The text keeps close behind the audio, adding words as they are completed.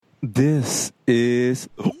This is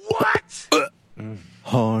What?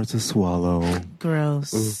 hard to swallow.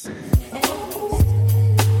 Gross.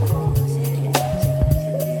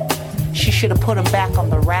 She should have put him back on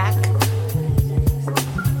the rack.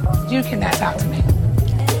 You cannot talk to me.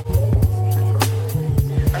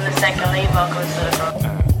 On the second lead vocals to the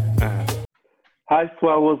Hi,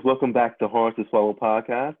 Swallows. Welcome back to Hard to Swallow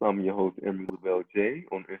podcast. I'm your host, Emery Lavelle J,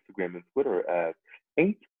 on Instagram and Twitter as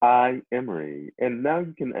Ain't I Emery. And now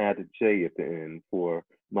you can add a J at the end for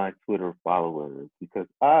my Twitter followers because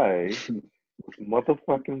I was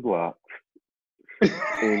motherfucking blocked.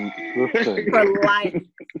 And listen, For life.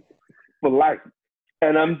 for life.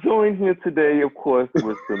 And I'm joined here today, of course,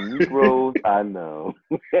 with some Negroes I know.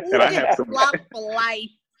 And I have some- blocked for life.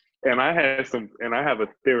 And I have a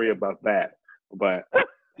theory about that, but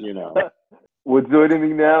you know, Well, joining me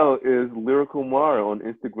now is Lyrical Mar on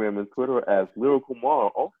Instagram and Twitter as Lyrical Mar,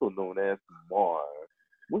 also known as Mar.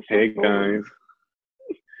 What's your hey story? guys,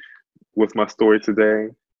 what's my story today?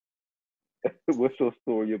 What's your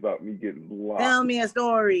story about me getting blocked? Tell me a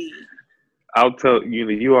story. I'll tell you.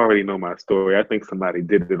 You already know my story. I think somebody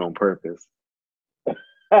did it on purpose.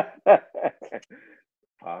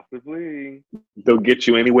 Possibly. They'll get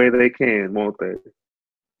you any way they can, won't they?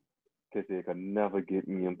 Because they can never get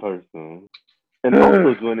me in person. And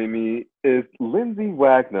also joining me is Lindsay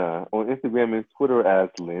Wagner on Instagram and Twitter as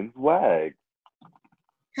Linz Wag.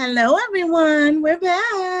 Hello, everyone. We're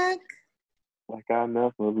back. Like I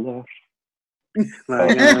never left.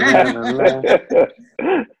 Like, I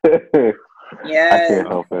Yes. can't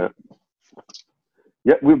help it.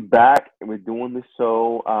 Yep, we're back and we're doing the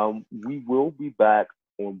show. We will be back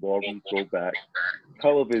on Ballroom Throwback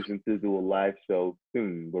Television to do a live show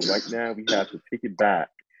soon. But right now we have to take it back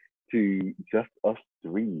to just us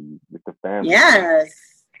three with the family.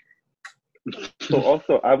 Yes. So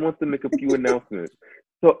also, I want to make a few announcements.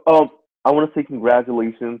 So I want to say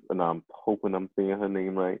congratulations, and I'm hoping I'm saying her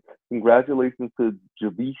name right. Congratulations to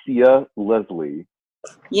Javicia Leslie.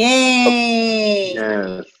 Yay.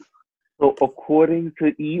 yes. So according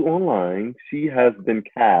to E! Online, she has been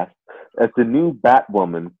cast as the new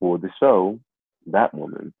Batwoman for the show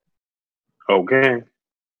Batwoman. Okay.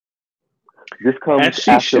 This comes As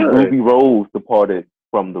she after should. Ruby Rose departed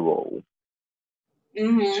from the role.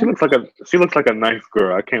 Mm-hmm. She looks like a nice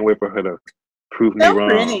girl. I can't wait for her to prove me So wrong.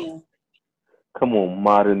 pretty. Come on,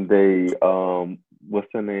 modern day. What's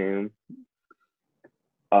her name?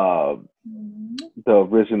 The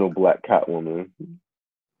original Black Catwoman,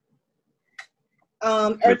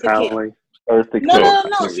 Eartha Kitt. Natalie. Eartha Kitt.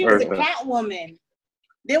 No. She was a Eartha. Catwoman.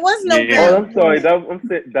 There was no Yeah. Oh, I'm sorry. That was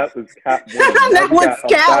Catwoman. That was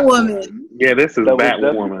Catwoman. Yeah, this is That was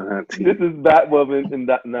Batwoman. Huh, T? This is Batwoman, and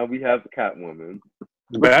now we have Catwoman.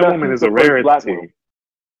 Batwoman is a Black rarity. woman.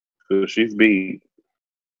 So she's big.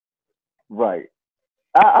 Right.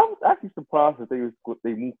 I was actually surprised that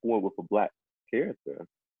they moved forward with a black character,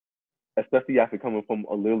 especially after coming from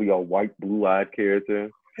literally a white, blue-eyed character.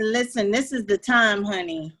 Listen, this is the time,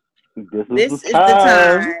 honey. This This is is the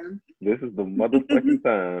time. This is the motherfucking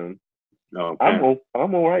time. Okay.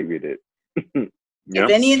 I'm all right with it. Yep. If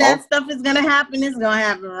any of that stuff is going to happen, it's going to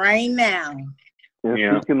happen right now. And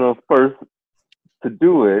Yeah. speaking of first to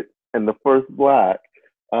do it, and the first black,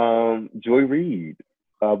 Joy Reid.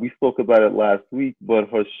 We spoke about it last week, but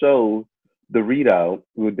her show, The Readout,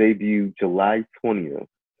 will debut July 20th,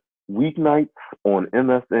 weeknights on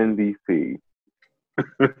MSNBC.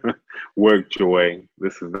 Work, Joy.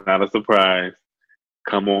 This is not a surprise.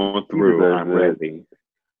 Come on through. deserve I'm it. ready.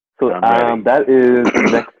 So I'm ready. that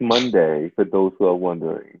is next Monday, for those who are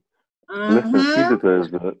wondering. Listen, she Mhm.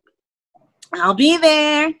 deserves I'll be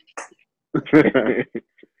there. it.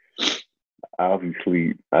 I'll be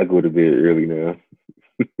asleep. I go to bed early now.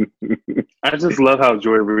 I just love how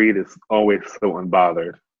Joy Reid is always so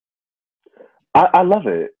unbothered. I love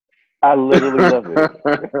it. I literally love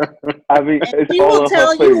it. I mean, And it's she all will on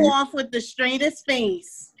tell her you face. off with the straightest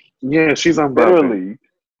face. Yeah, she's unbothered. Literally.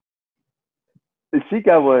 She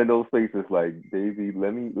got one of those faces like, Davey,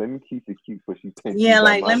 let me keep it cute so she thinks Yeah, about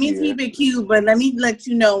like, my let me hair. keep it cute, but let me let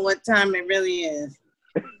you know what time it really is.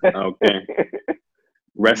 Okay.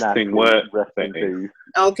 Resting what? Resting face. face.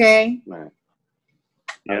 Okay? Man.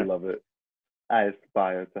 I Yeah. love it. I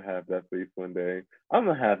aspire to have that face one day. I'm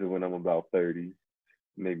gonna have it when I'm about 30,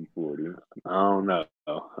 maybe 40. I don't know.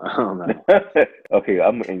 I don't know. Okay,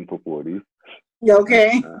 I'm gonna aim for 40. You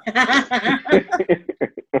okay?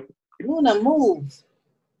 Doing a move.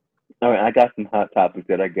 All right, I got some hot topics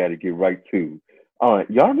that I gotta get right to. All right,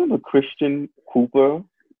 y'all remember Christian Cooper,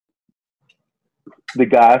 the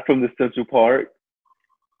guy from the Central Park?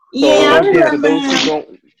 Yeah, I for remember those him. who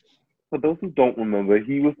don't, for those who don't remember,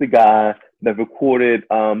 he was the guy that recorded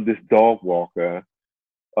this dog walker,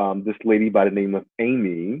 this lady by the name of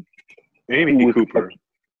Amy. Amy Cooper.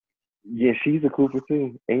 Yeah, she's a Cooper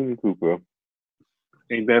too. Amy Cooper.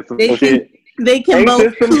 Ain't that some They shit? They can Ain't both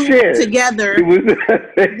this some coop shit? together, It was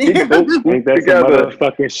they both Ain't cooped that together. some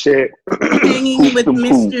motherfucking shit? hanging with Some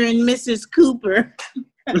Mr. coop. and Mrs. Cooper.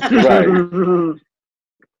 Right.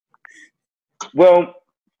 Well,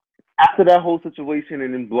 after that whole situation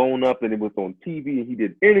and then blown up and it was on TV and he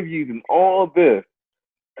did interviews and all of this,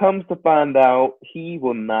 comes to find out he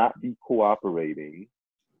will not be cooperating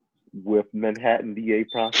with Manhattan DA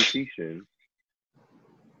prosecution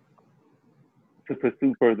to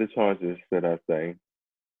pursue further charges, should I say.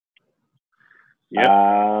 Yep.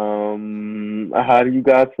 How do you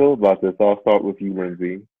guys feel about this? I'll start with you,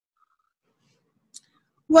 Lindsay.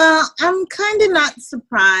 Well, I'm kind of not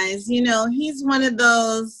surprised. You know, he's one of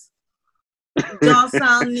those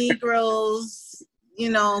docile Negroes, you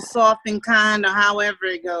know, soft and kind, or however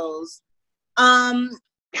it goes. I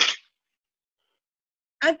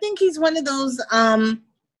think he's one of those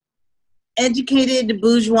educated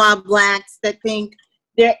bourgeois blacks that think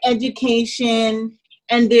their education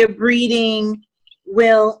and their breeding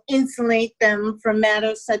will insulate them from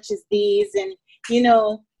matters such as these. And, you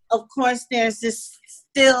know, of course, there's this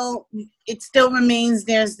it still remains,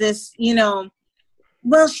 there's this, you know,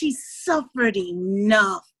 well, she suffered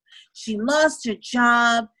enough. She lost her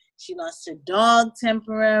job. She lost her dog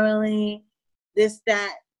temporarily. This,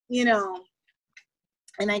 that, you know.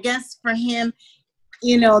 And I guess for him,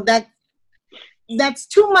 you know, that's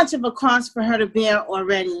too much of a cross for her to bear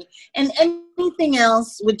already. And anything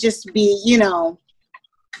else would just be, you know,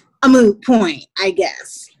 a moot point, I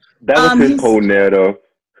guess. That was his whole narrative.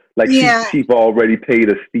 Like, yeah. She's already paid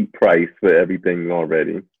a steep price for everything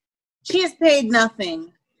already. She has paid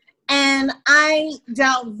nothing. And I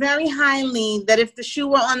doubt very highly that if the shoe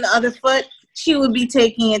were on the other foot, she would be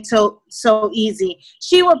taking it so easy.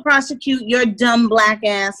 She would prosecute your dumb black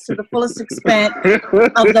ass to the fullest extent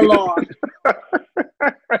of the law.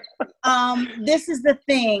 This is the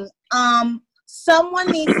thing.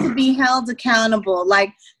 Someone needs to be held accountable.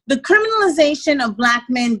 Like, the criminalization of black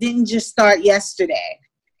men didn't just start yesterday.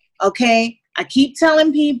 Okay? I keep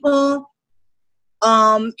telling people,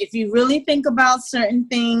 if you really think about certain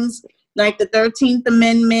things, like the 13th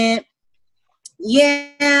Amendment,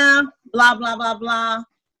 yeah, blah, blah, blah, blah.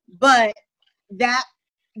 But that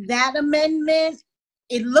amendment,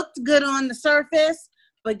 it looked good on the surface,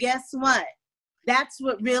 but guess what? That's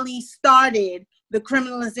what really started the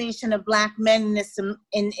criminalization of black men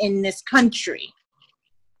in this country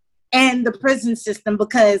and the prison system,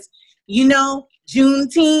 because, you know,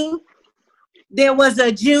 Juneteenth, there was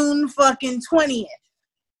a June fucking 20th.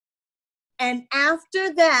 And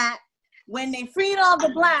after that, when they freed all the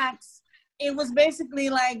blacks, it was basically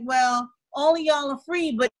like, well, all of y'all are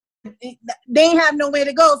free, but they have nowhere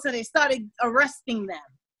to go. So they started arresting them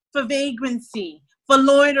for vagrancy, for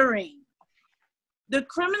loitering. The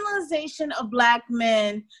criminalization of black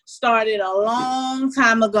men started a long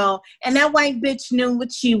time ago, and that white bitch knew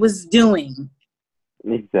what she was doing.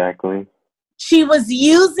 Exactly. She was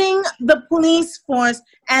using the police force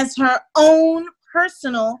as her own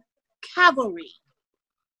personal cavalry.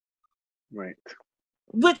 Right.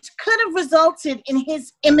 Which could have resulted in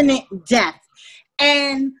his imminent death.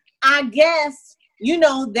 And I guess, you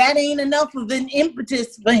know, that ain't enough of an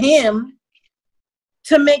impetus for him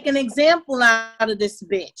to make an example out of this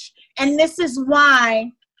bitch. And this is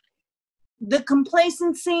why the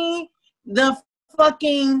complacency, the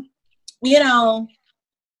fucking,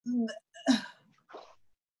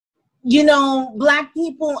 black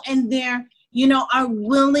people and their, our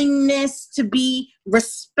willingness to be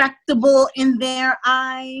respectable in their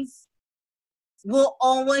eyes will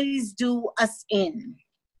always do us in.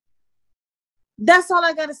 That's all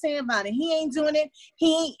I got to say about it. He ain't doing it.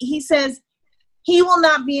 He says he will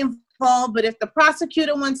not be involved, but if the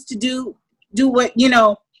prosecutor wants to do what,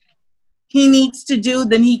 he needs to do,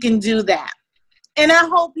 then he can do that. And I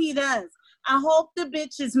hope he does. I hope the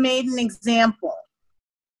bitch is made an example.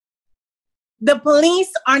 The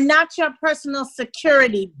police are not your personal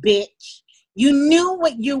security, bitch. You knew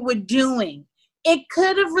what you were doing. It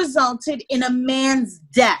could have resulted in a man's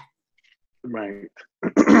death. Right.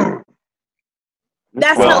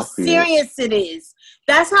 That's how serious it is.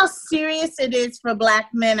 That's how serious it is for black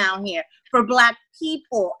men out here, for black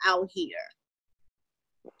people out here.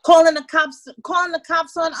 Calling the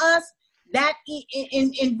cops on us, that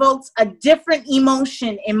invokes a different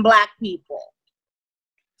emotion in black people.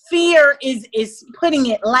 Fear is putting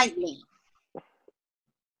it lightly.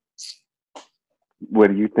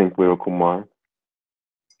 What do you think, Will Kumar?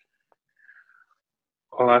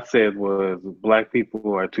 All I said was black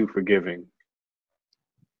people are too forgiving.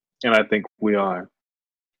 And I think we are.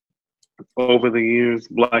 Over the years,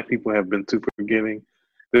 black people have been too forgiving.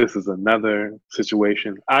 This is another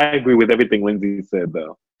situation. I agree with everything Lindsay said,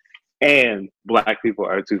 though. And black people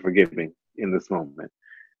are too forgiving in this moment.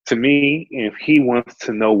 To me, if he wants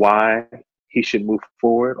to know why he should move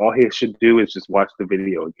forward, all he should do is just watch the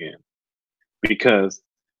video again. Because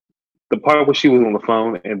the part where she was on the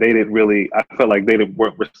phone and they didn't really, I felt like they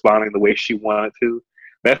weren't responding the way she wanted to.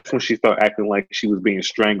 That's when she started acting like she was being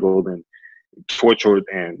strangled and tortured,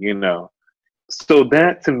 and so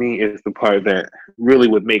that to me is the part that really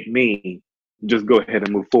would make me just go ahead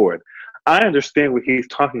and move forward. I understand what he's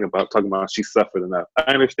talking about she suffered enough.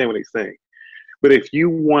 I understand what he's saying. But if you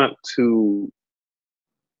want to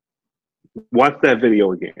watch that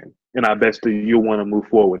video again, and I bet you'll want to move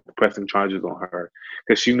forward with pressing charges on her,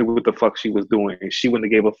 because she knew what the fuck she was doing and she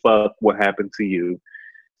wouldn't have gave a fuck what happened to you.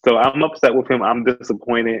 So I'm upset with him. I'm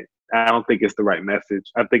disappointed. I don't think it's the right message.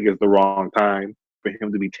 I think it's the wrong time for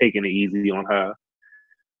him to be taking it easy on her.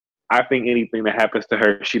 I think anything that happens to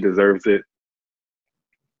her, she deserves it.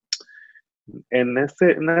 And that's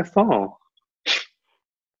it, and that's all.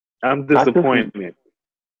 I'm disappointed.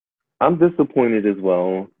 I'm disappointed as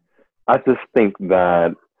well. I just think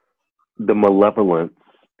that the malevolence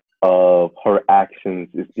of her actions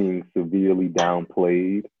is being severely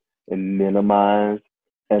downplayed and minimized.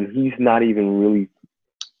 And he's not even really,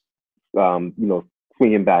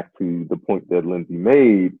 swinging back to the point that Lindsay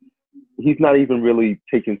made, he's not even really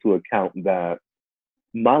taking into account that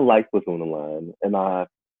my life was on the line and I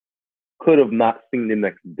could have not seen the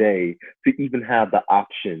next day to even have the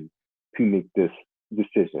option to make this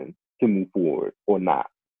decision to move forward or not.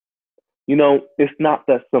 It's not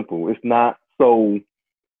that simple. It's not so,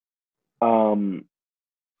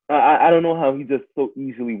 I don't know how he just so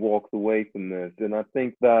easily walks away from this. And I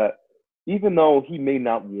think that even though he may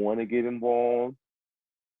not want to get involved,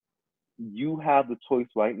 you have the choice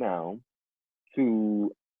right now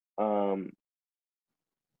to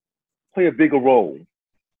play a bigger role.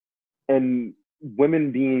 And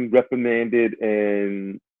women being reprimanded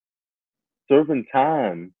and serving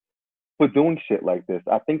time for doing shit like this.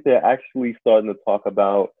 I think they're actually starting to talk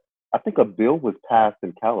about, I think a bill was passed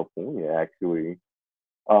in California, actually,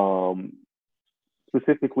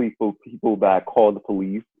 specifically for people that call the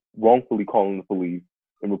police, wrongfully calling the police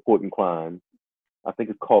and reporting crimes. I think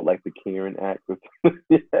it's called like the Karen Act or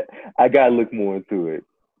something. I gotta look more into it.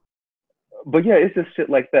 But yeah, it's just shit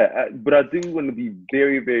like that. But I do want to be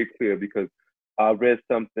very, very clear, because I read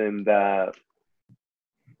something that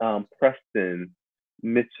Preston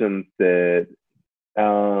Mitchum said,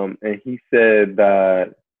 and he said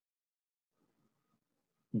that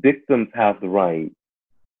victims have the right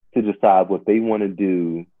to decide what they want to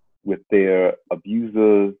do with their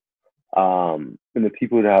abusers and the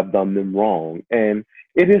people that have done them wrong. And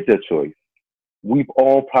it is their choice. We've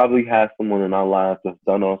all probably had someone in our lives that's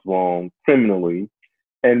done us wrong criminally,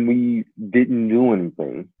 and we didn't do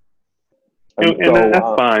anything. And that's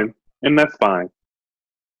fine. And that's fine.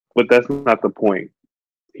 But that's not the point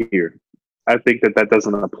here. I think that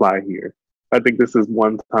doesn't apply here. I think this is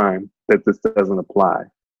one time that this doesn't apply.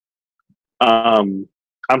 I'm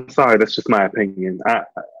sorry, that's just my opinion. I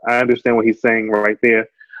understand what he's saying right there,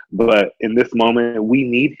 but in this moment, we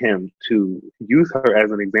need him to use her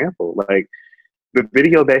as an example. Like, the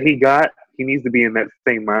video that he got, he needs to be in that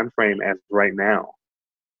same mind frame as right now.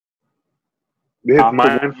 His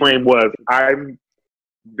mind frame was,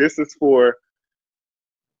 this is for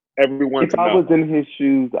everyone to know. If I was in his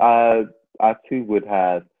shoes, I too would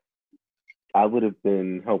have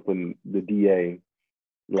been helping the DA.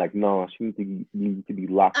 Like, no, she needs to be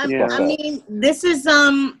locked up. I mean, this is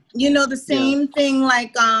the same thing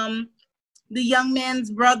like the young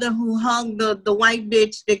man's brother who hugged the white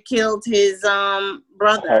bitch that killed his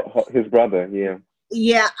brother. His brother, yeah.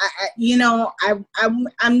 Yeah,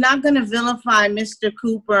 I'm not going to vilify Mr.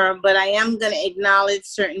 Cooper, but I am going to acknowledge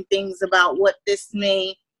certain things about what this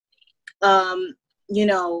may,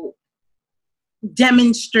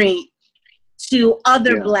 demonstrate to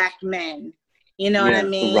other black men. You know what I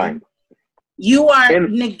mean? Right. You are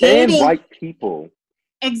negating and white people.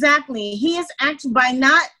 Exactly. He is actually, by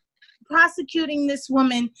not prosecuting this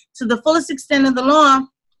woman to the fullest extent of the law,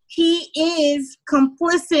 he is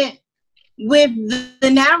complicit with the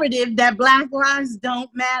narrative that Black lives don't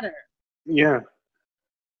matter. Yeah.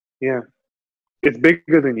 Yeah. It's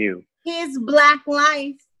bigger than you. His Black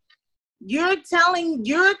life. You're telling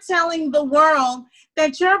the world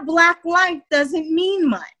that your Black life doesn't mean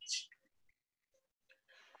much.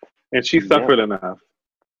 And she suffered enough.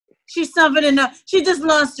 She suffered enough. She just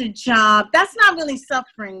lost her job. That's not really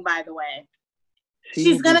suffering, by the way.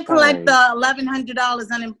 She's going to collect the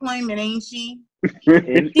 $1,100 unemployment, ain't she?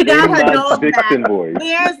 She got her dog back.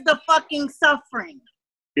 Where's the fucking suffering?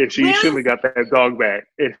 Yeah, she should have got that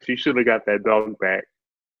dog back.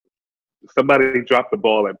 Somebody dropped the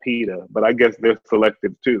ball at PETA, but I guess they're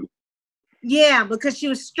selective too. Yeah, because she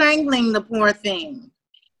was strangling the poor thing.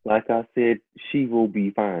 Like I said, she will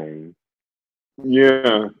be fine.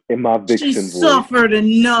 Yeah. In my Vixen she voice. Suffered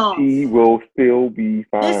enough. She will still be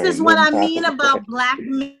fine. This is what I mean about black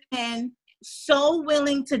men so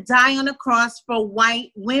willing to die on a cross for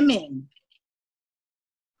white women.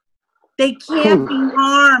 They can't be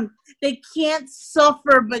harmed. They can't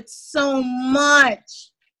suffer but so much.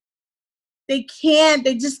 They can't.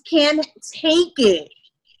 They just can't take it.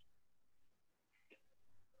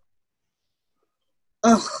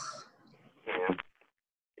 Ugh.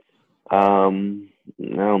 I don't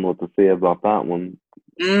know what to say about that one.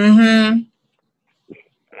 Mm-hmm.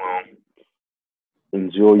 Well,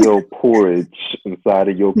 enjoy your porridge inside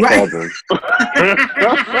of your cabin.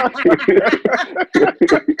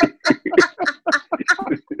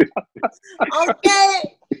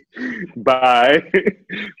 Okay. Bye.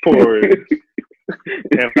 Porridge.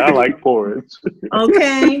 And I like porridge.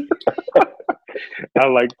 Okay. I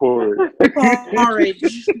like porridge.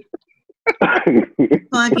 Porridge.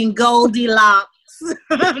 Fucking Goldilocks.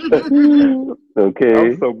 Okay.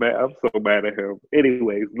 I'm so mad at him.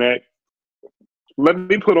 Anyways, Mac, let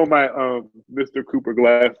me put on my Mr. Cooper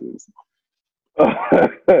glasses.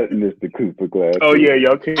 Mr. Cooper glasses. Oh yeah,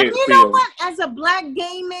 y'all can't see and you know him. what? As a black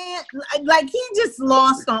gay man, like he just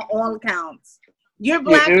lost on all counts. You're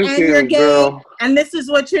black and you're gay, girl. And this is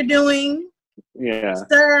what you're doing. Yeah,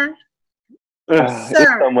 sir. There's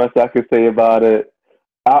so much I could say about it.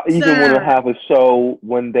 I even want to have a show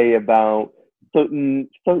one day about certain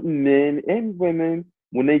men and women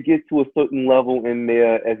when they get to a certain level in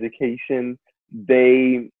their education,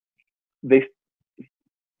 they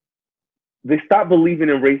stop believing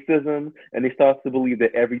in racism and they start to believe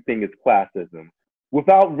that everything is classism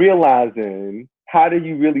without realizing how do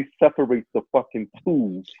you really separate the fucking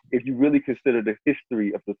two if you really consider the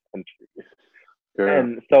history of this country. Yeah.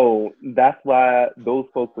 And so that's why those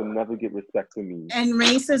folks will never get respect from me. And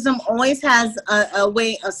racism always has a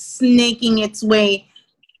way of snaking its way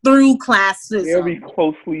through classism. Very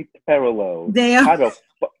closely parallel. They are.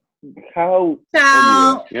 How?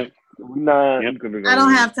 Child. Yep. I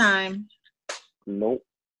don't have time. Nope.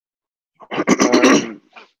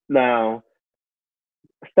 Now,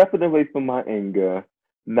 stepping away from my anger,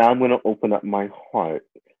 now I'm going to open up my heart.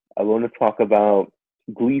 I want to talk about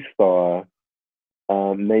Glee star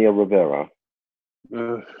Naya Rivera.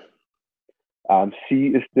 She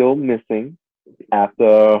is still missing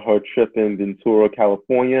after her trip in Ventura,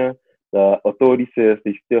 California. The authorities says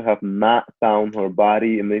they still have not found her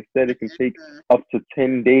body, and they said it can take up to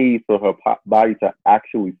 10 days for her body to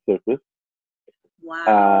actually surface.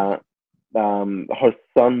 Wow. Her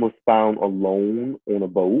son was found alone on a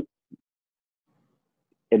boat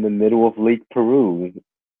in the middle of Lake Peru,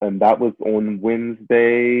 and that was on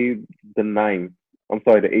Wednesday, the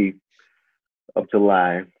 8th of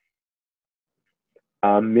July.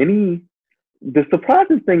 The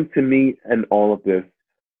surprising thing to me in all of this,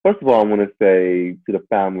 first of all, I want to say to the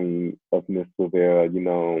family of Miss Rivera,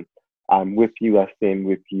 I'm with you, I stand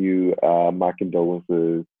with you, my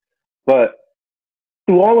condolences. But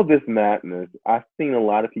through all of this madness, I've seen a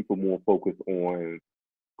lot of people more focused on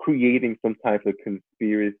creating some type of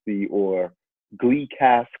conspiracy or Glee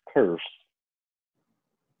cast curse.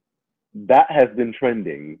 That has been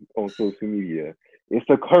trending on social media. It's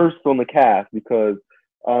a curse on the cast because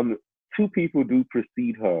two people do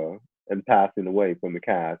precede her in passing away from the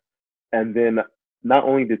cast. And then not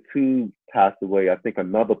only the two passed away, I think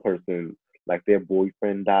another person, like their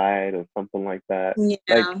boyfriend died or something like that.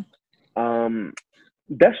 Yeah.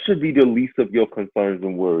 That should be the least of your concerns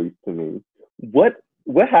and worries to me. What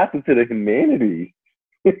happened to the humanity?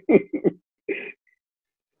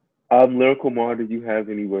 Lyrical Mar, do you have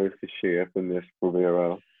any words to share from Miss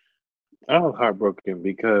Rivera? I was heartbroken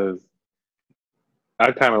because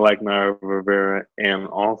I kind of like Naya Rivera, and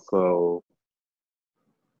also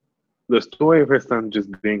the story of her son just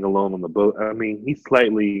being alone on the boat. I mean, he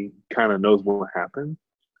slightly kind of knows what happened.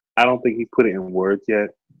 I don't think he put it in words yet.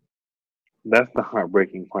 That's the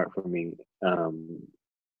heartbreaking part for me.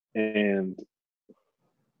 And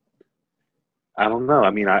I don't know. I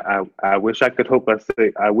mean, I wish I could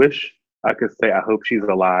I wish I could say I hope she's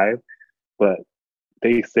alive, but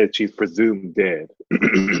they said she's presumed dead.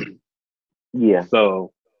 Yeah.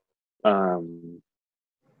 So,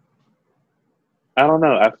 I don't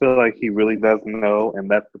know. I feel like he really doesn't know, and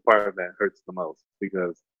that's the part that hurts the most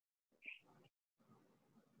because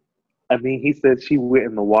I mean, he said she went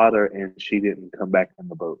in the water and she didn't come back in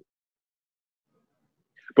the boat.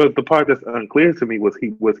 But the part that's unclear to me was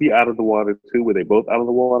he out of the water too? Were they both out of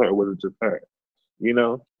the water, or was it just her? You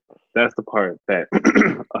know, that's the part that,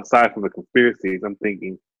 aside from the conspiracies, I'm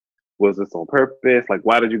thinking, was this on purpose? Like,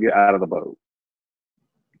 why did you get out of the boat?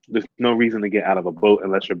 There's no reason to get out of a boat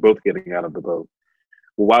unless you're both getting out of the boat.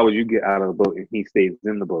 Well, why would you get out of the boat and he stays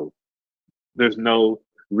in the boat? There's no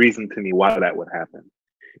reason to me why that would happen.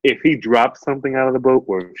 If he drops something out of the boat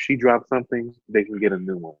or if she drops something, they can get a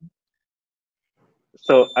new one.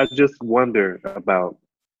 So I just wonder about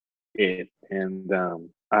it, and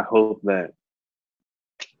I hope that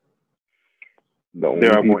The only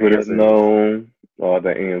there are more people that answers. know are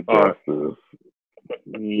the ancestors.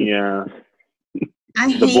 Yeah,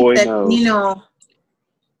 I The hate boy that, knows. you know,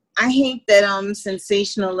 I hate that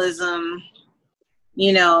sensationalism,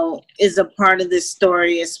 you know, is a part of this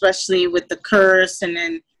story, especially with the curse and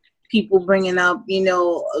then people bringing up, you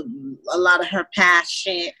know, a lot of her past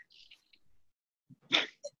shit.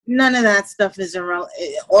 None of that stuff is irrelevant.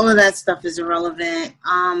 All of that stuff is irrelevant.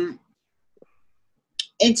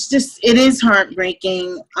 It's just, it is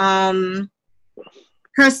heartbreaking. Her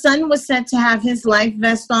son was said to have his life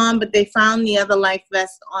vest on, but they found the other life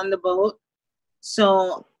vest on the boat.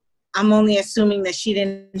 So I'm only assuming that she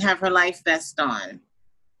didn't have her life vest on.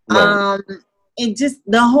 Right. It just,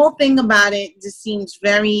 the whole thing about it just seems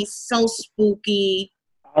so spooky,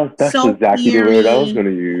 That's so exactly the word I was eerie, going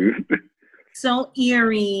to use. so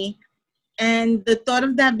eerie. And the thought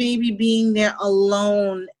of that baby being there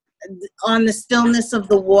alone on the stillness of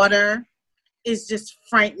the water is just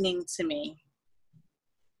frightening to me.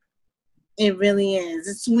 It really is.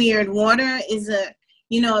 It's weird. Water is a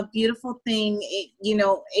beautiful thing. It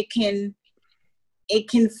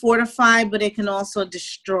can fortify, but it can also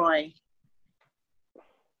destroy.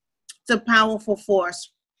 It's a powerful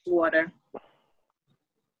force, water.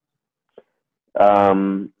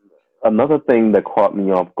 Another thing that caught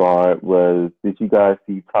me off guard was, did you guys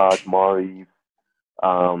see Taj Mari's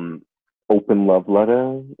open love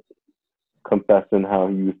letter confessing how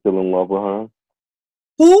he was still in love with her?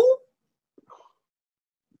 Who?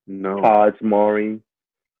 no. Taj Mari.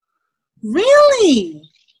 Really?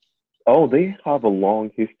 Oh, they have a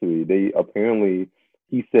long history.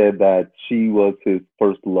 He said that she was his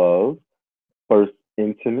first love, first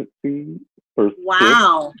intimacy, first kiss.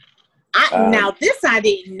 Wow. Now this I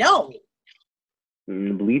didn't know.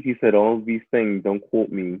 I believe he said all of these things. Don't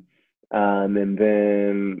quote me. And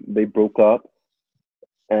then they broke up,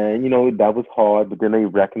 and that was hard. But then they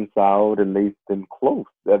reconciled, and they've been close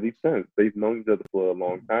ever since. They've known each other for a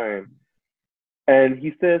long time. And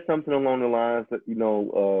he said something along the lines that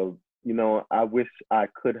I wish I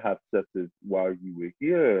could have said this while you were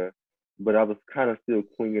here, but I was kind of still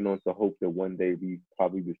clinging on to hope that one day we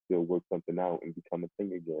probably would still work something out and become a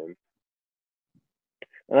thing again.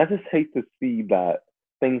 And I just hate to see that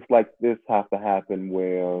things like this have to happen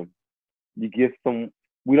where we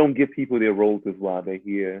don't give people their roses while they're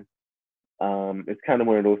here. It's kind of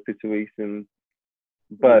one of those situations.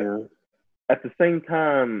 But at the same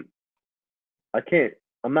time,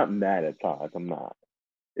 I'm not mad at Todd. I'm not.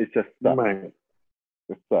 It just sucks. Right.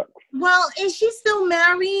 It sucks. Well, is she still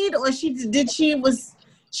married, or was she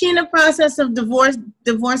in the process of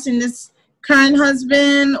divorcing this current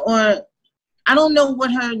husband, or I don't know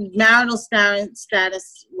what her marital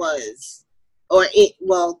status was,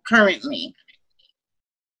 currently.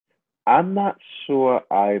 I'm not sure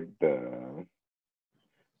either.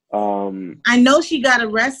 I know she got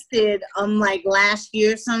arrested like last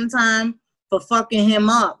year sometime for fucking him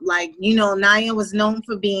up. Like, Naya was known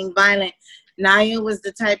for being violent. Naya was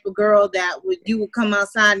the type of girl that you would come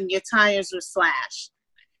outside and your tires were slashed.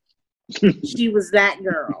 She was that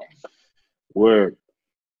girl. Word.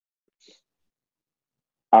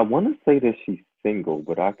 I want to say that she's single,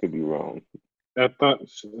 but I could be wrong. I thought.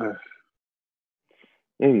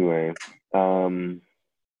 Anyway,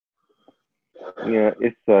 yeah,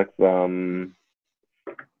 it sucks.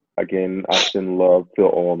 Again, I send love to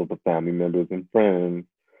all of the family members and friends.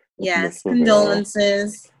 Yes,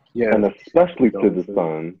 condolences. Yeah, and especially to the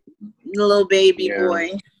son, the little baby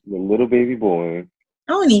boy. The little baby boy.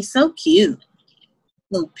 Oh, and he's so cute,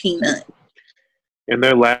 little peanut. And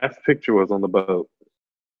their last picture was on the boat.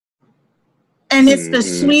 And it's the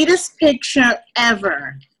sweetest picture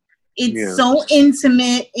ever. It's so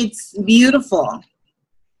intimate. It's beautiful.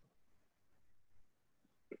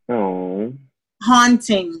 Oh.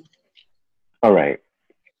 Haunting. All right.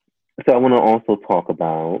 So I want to also talk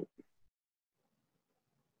about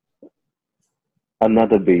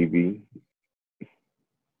Another baby,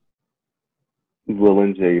 Will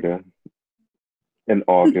and Jada, and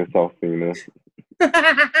August Alsina.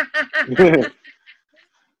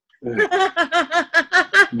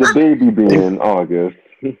 The baby being August.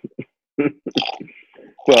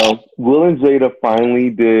 Well, Will and Jada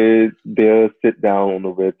finally did their sit down on the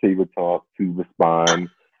red table talk to respond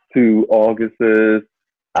to August's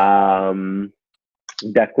um,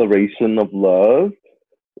 declaration of love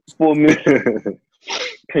for Miss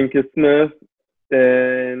Pinkett Smith.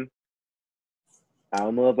 And I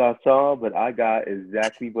don't know about y'all, but I got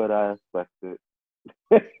exactly what I expected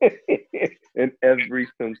in every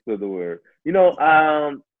sense of the word.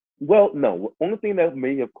 Well, no. Only thing that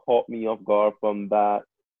may have caught me off guard from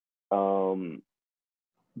um,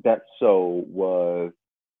 that show was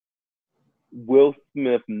Will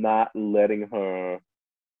Smith not letting her,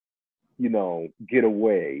 get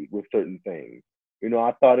away with certain things.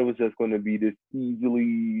 I thought it was just going to be this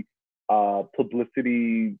easily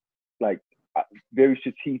publicity, like very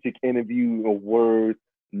strategic interview of words.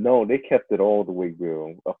 No, they kept it all the way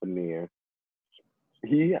real up in there.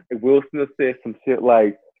 Will Smith said some shit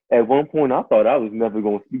like, at one point I thought I was never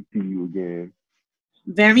gonna speak to you again.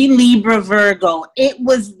 Very Libra Virgo. It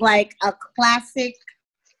was like a classic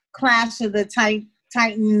Clash of the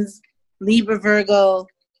Titans Libra Virgo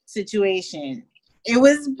situation. It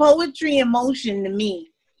was poetry in motion to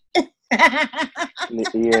me.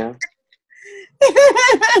 Yeah.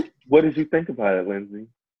 What did you think about it, Lindsay?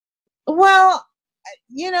 Well,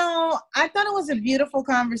 I thought it was a beautiful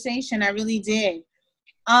conversation. I really did.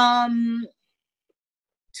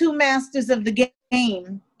 Two masters of the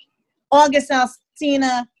game. August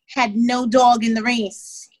Alsina had no dog in the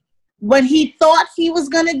race. What he thought he was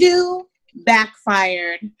going to do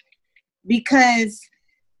backfired because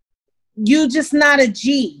you just not a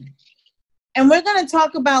G. And we're going to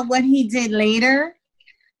talk about what he did later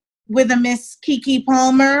with a Miss Keke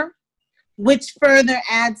Palmer, which further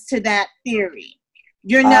adds to that theory.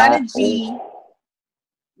 You're not a G.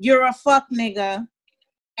 You're a fuck nigga.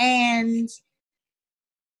 And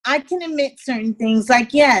I can admit certain things.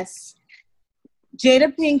 Like, yes,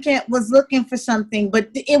 Jada Pinkett was looking for something, but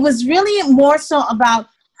it was really more so about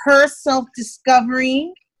her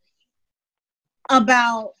self-discovery,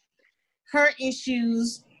 about her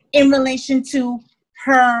issues in relation to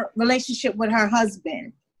her relationship with her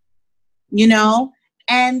husband,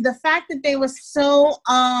 and the fact that they were so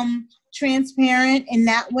transparent in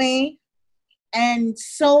that way and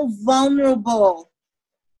so vulnerable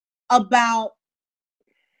about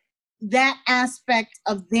that aspect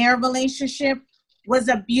of their relationship was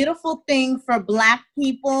a beautiful thing for Black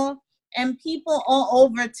people and people all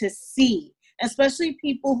over to see, especially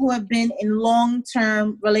people who have been in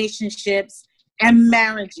long-term relationships and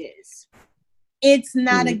marriages. It's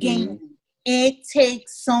not a game. It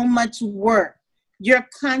takes so much work. You're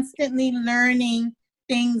constantly learning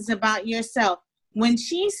things about yourself. When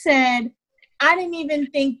she said, I didn't even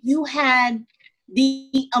think you had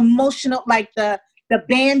the emotional, like the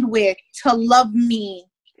bandwidth to love me.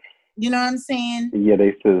 You know what I'm saying? Yeah,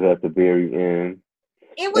 they said it at the very end.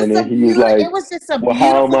 It was it was just a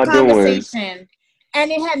how am beautiful I conversation. Doing?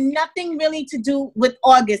 And it had nothing really to do with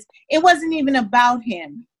August. It wasn't even about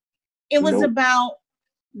him. It was about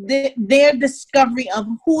their discovery of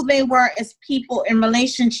who they were as people in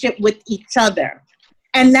relationship with each other.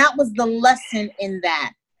 And that was the lesson in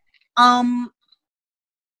that.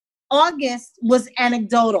 August was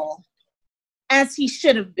anecdotal, as he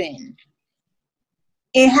should have been.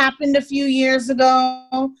 It happened a few years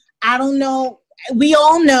ago. I don't know. We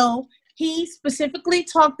all know he specifically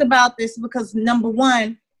talked about this because, number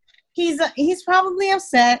one, he's probably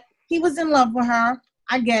upset. He was in love with her.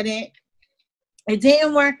 I get it. It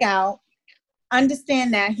didn't work out.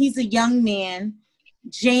 Understand that. He's a young man.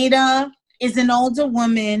 Jada is an older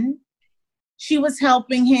woman. She was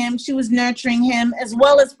helping him. She was nurturing him as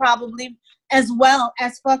well as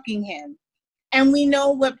fucking him. And we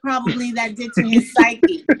know what probably that did to his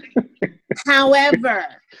psyche. However,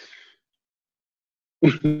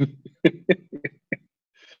 this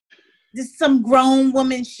is some grown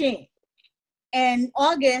woman shit. And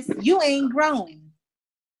August, you ain't grown.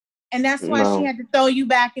 And that's why she had to throw you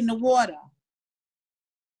back in the water.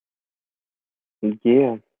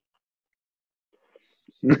 Yeah.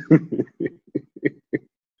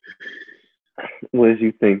 What did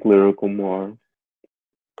you think, Lyrical Mars?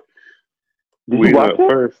 Did you watch it?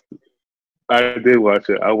 First, I did watch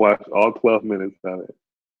it. I watched all 12 minutes of it.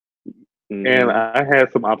 Mm-hmm. And I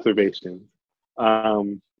had some observations.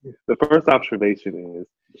 The first observation is,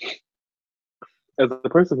 as a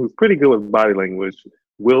person who's pretty good with body language,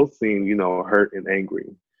 Will seem, hurt and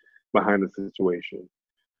angry. behind the situation,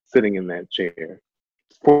 sitting in that chair.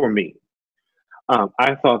 For me,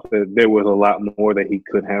 I thought that there was a lot more that he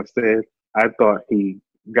could have said. I thought he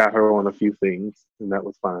got her on a few things, and that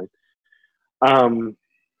was fine.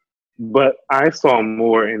 But I saw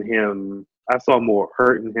more in him. I saw more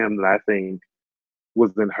hurt in him than I think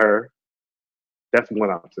was in her. That's one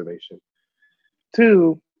observation.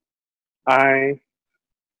 Two, I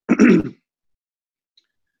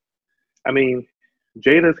mean,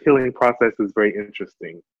 Jada's healing process is very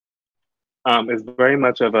interesting. It's very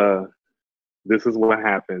much of a, this is what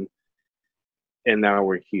happened, and now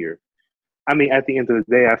we're here. I mean, at the end of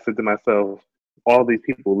the day, I said to myself, all these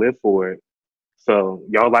people live for it. So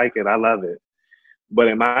y'all like it, I love it. But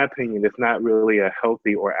in my opinion, it's not really a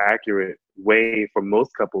healthy or accurate way for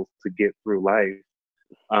most couples to get through life.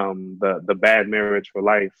 The bad marriage for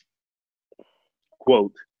life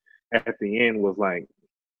quote at the end was like,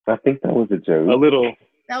 I think that was a joke. a little.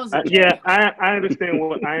 That was a joke. Yeah, I understand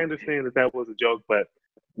I understand that was a joke, but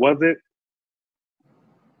was it?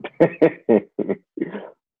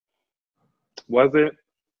 Was it?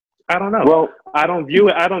 I don't know. Well, I don't view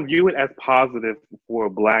it as positive for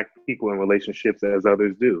Black people in relationships as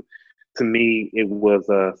others do. To me, it was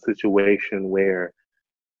a situation where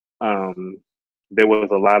there was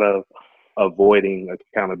a lot of avoiding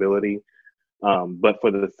accountability, but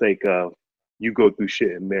for the sake of, you go through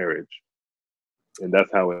shit in marriage, and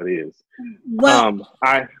that's how it is. Well,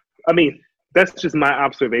 I mean, that's just my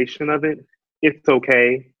observation of it. It's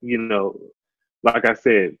okay, you know. Like I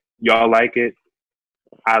said, y'all like it,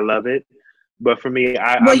 I love it. But for me,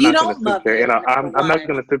 I'm not going to sit there and I'm not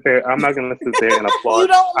going to sit there. I'm not going to sit there and applaud. You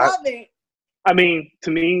don't love it. I mean,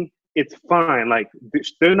 to me, it's fine. Like,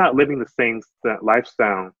 they're not living the same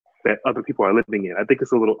lifestyle that other people are living in. I think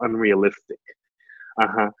it's a little unrealistic.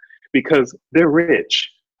 Because they're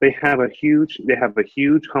rich. They have a huge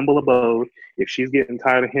humble abode. If she's getting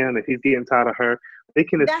tired of him, if he's getting tired of her, they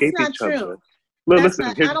can escape each other.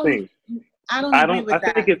 Listen, here's the thing. I don't agree with that.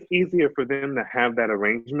 I think it's easier for them to have that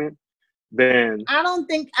arrangement than. I don't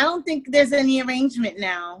think there's any arrangement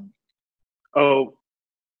now. Oh,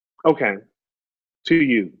 okay. To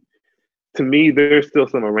you. To me, there's still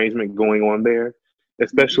some arrangement going on there,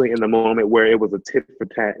 especially in the moment where it was a tit for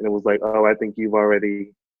tat and it was like, oh, I think you've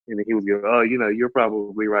already, and he was going, oh, you know, you're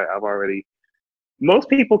probably right. I've already. Most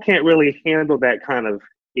people can't really handle that kind of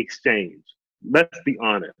exchange. Let's be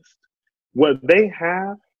honest. What they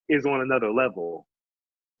have is on another level.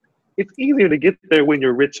 It's easier to get there when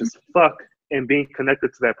you're rich as fuck, and being connected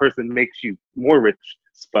to that person makes you more rich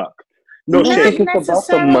as fuck. No I shit. think it's about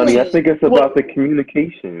the money. I think it's about the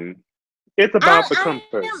communication. It's about the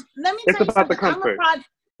comfort. Let me It's tell you about the something. comfort.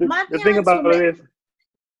 My The thing parents about were it is,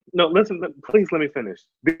 no, listen, please let me finish.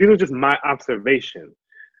 These are just my observation.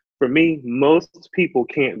 For me, most people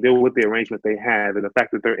can't deal with the arrangement they have and the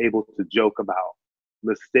fact that they're able to joke about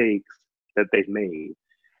mistakes that they've made.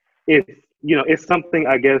 It's something,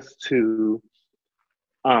 I guess, to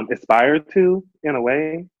aspire to in a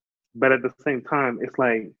way, but at the same time, it's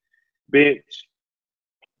like, bitch,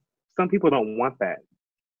 some people don't want that,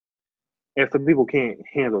 and some people can't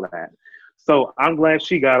handle that. So I'm glad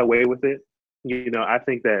she got away with it. You know, I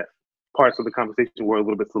think that parts of the conversation were a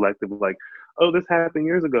little bit selective, like, oh, this happened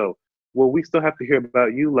years ago. Well, we still have to hear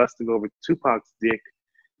about you lusting over Tupac's dick,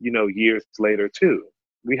 years later too.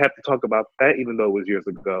 We have to talk about that, even though it was years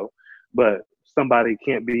ago. But somebody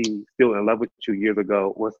can't be still in love with you years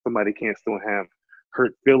ago, or somebody can't still have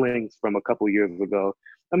hurt feelings from a couple years ago.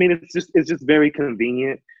 I mean, it's just very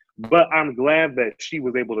convenient. But I'm glad that she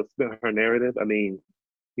was able to spin her narrative. I mean,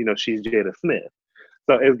 she's Jada Smith.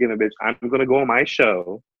 So it's gonna, bitch, I'm gonna go on my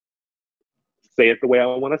show, say it the way I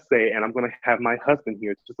want to say it, and I'm gonna have my husband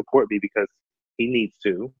here to support me because he needs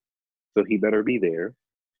to. So he better be there.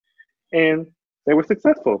 And they were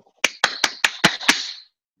successful.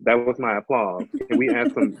 That was my applause. Can we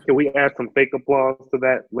add some fake applause to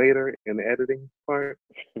that later in the editing part?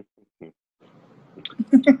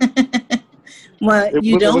 Well,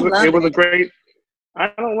 it was a great.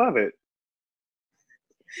 I don't love it.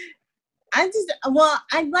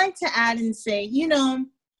 I'd like to add and say,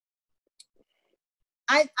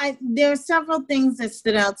 there are several things that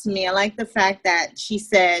stood out to me. I like the fact that she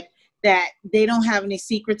said that they don't have any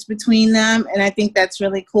secrets between them, and I think that's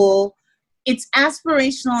really cool. It's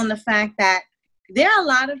aspirational in the fact that there are a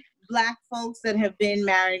lot of Black folks that have been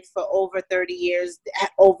married for over 30 years,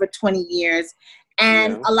 over 20 years,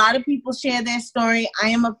 and a lot of people share their story. I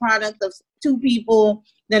am a product of two people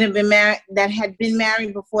that have been married, that had been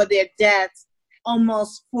married before their deaths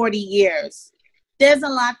almost 40 years. There's a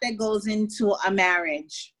lot that goes into a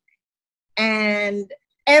marriage. And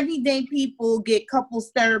everyday people get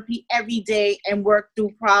couples therapy every day and work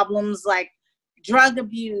through problems like drug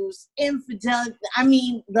abuse, infidelity. I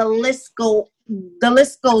mean, the list goes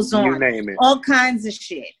on. You name it. All kinds of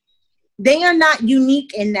shit. They are not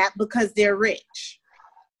unique in that because they're rich.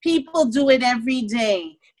 People do it every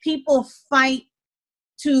day. People fight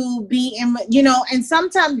to be in, and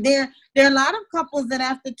sometimes there are a lot of couples that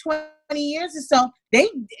after 20 years or so, they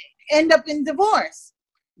end up in divorce.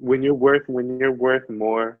 When you're worth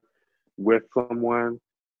more with someone,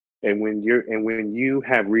 and when you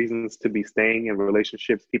have reasons to be staying in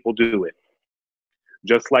relationships, people do it.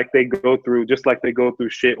 Just like they go through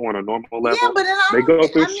shit on a normal level. Yeah, but they go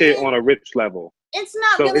through shit on a rich level. It's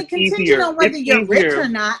not So really it's contingent easier- on whether it's you're rich easier- or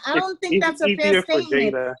not. I don't think it's that's a easier fair for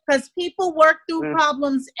statement Jada. because people work through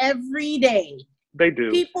problems every day. They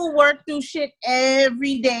do. People work through shit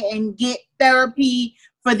every day and get therapy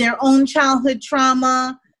for their own childhood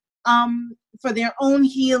trauma, for their own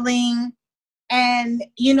healing. And,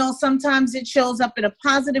 sometimes it shows up in a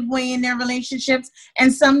positive way in their relationships,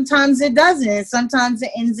 and sometimes it doesn't. Sometimes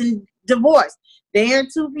it ends in divorce. They are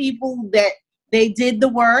two people that they did the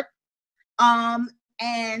work,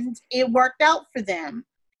 and it worked out for them.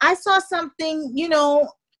 I saw something,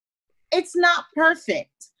 it's not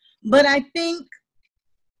perfect, but I think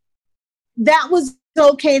that was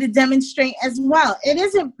okay to demonstrate as well. It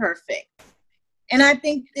isn't perfect. And I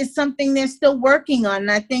think it's something they're still working on.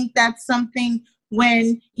 And I think that's something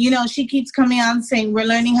when, she keeps coming out and saying, we're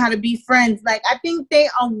learning how to be friends. Like, I think they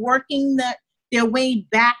are working their way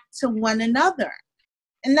back to one another.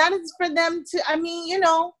 And that is for them to,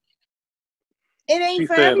 it ain't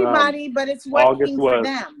for everybody, but it's working for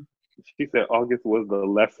them. She said August was the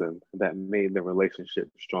lesson that made the relationship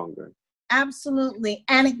stronger. Absolutely.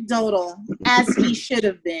 Anecdotal, as he should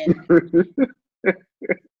have been.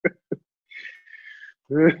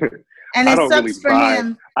 And it sucks for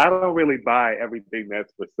him. I don't really buy everything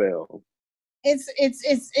that's for sale.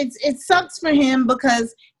 It sucks for him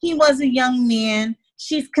because he was a young man.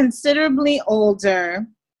 She's considerably older,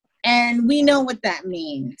 and we know what that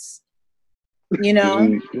means.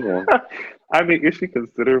 Yeah. I mean, is she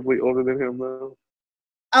considerably older than him though?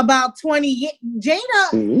 About 20 years.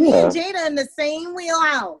 Jada, me and Jada in the same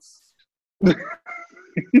wheelhouse.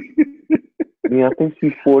 Yeah, I think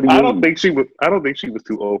she's 48. I don't think she was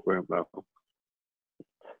too old for him though.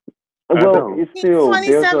 Well, it's still He's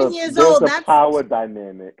 27 years old. That's a power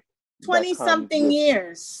dynamic. 20-something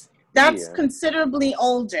years. That's considerably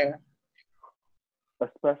older.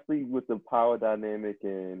 Especially with the power dynamic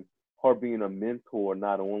and her being a mentor,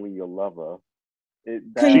 not only a lover.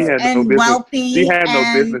 Wealthy. She had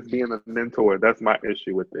no business being a mentor. That's my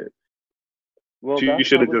issue with it. Well, you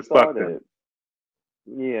should have just fucked him.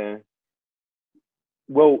 Yeah.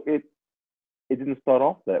 Well, it didn't start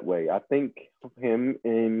off that way. I think him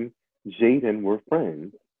and Jaden were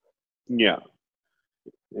friends. Yeah.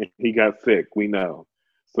 He got sick, we know.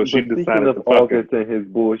 So she decided to fuck August him. And his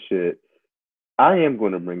bullshit, I am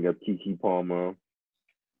going to bring up Keke Palmer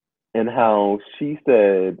and how she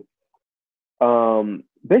said,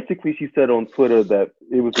 basically she said on Twitter that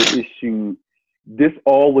it was an issue, this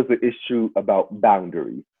all was an issue about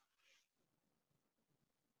boundaries.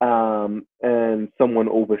 And someone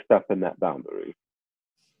overstepping that boundary.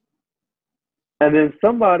 And then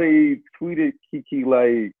somebody tweeted Keke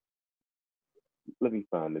like, let me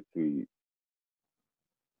find the tweet.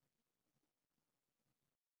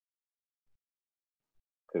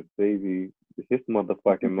 Because baby, his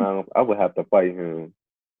motherfucking mouth, I would have to fight him.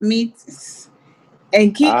 Me too.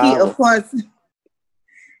 And Keke, of course,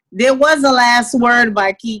 there was a last word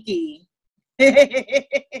by Keke.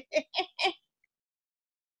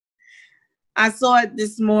 I saw it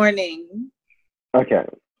this morning. Okay.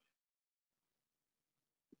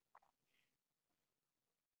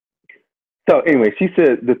 So anyway, she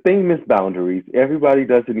said, the thing is boundaries. Everybody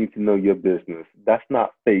doesn't need to know your business. That's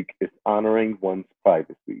not fake. It's honoring one's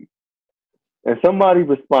privacy. And somebody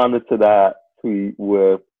responded to that tweet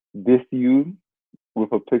with this you,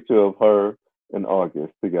 with a picture of her and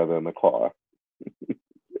August together in the car.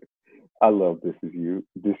 I love this is you.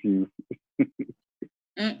 This you.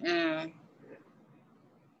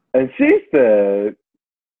 And she said,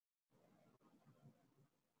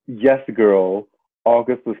 yes, girl,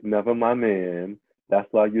 August was never my man. That's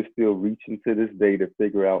why you're still reaching to this day to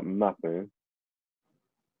figure out nothing.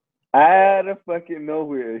 Out of fucking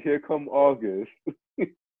nowhere, here come August.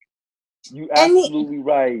 You absolutely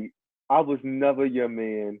right. I was never your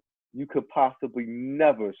man. You could possibly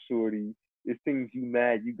never, shorty. It seems you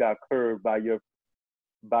mad you got curved by your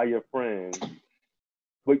friends.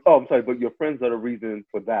 But your friends are the reason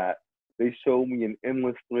for that. They showed me an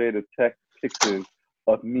endless thread of text pictures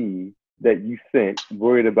of me that you sent,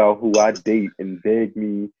 worried about who I date, and begged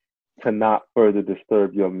me to not further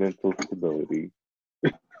disturb your mental stability.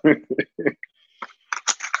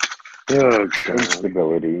 Oh, God.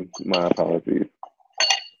 Instability. My apologies.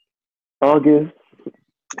 August,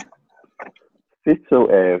 sit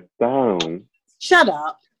your ass down. Shut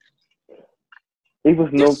up. It was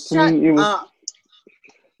no Just to shut me. It was up.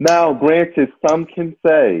 now. Granted, some can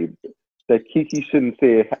say that Kiki shouldn't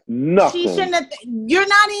say nothing. She shouldn't have. You're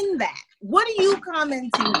not in that. What are you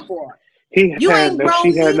commenting for? She You had ain't no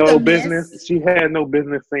grown business. miss. She had no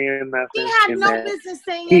business saying nothing. He had in no that. business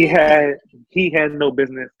saying He anything. had no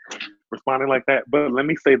business responding like that. But let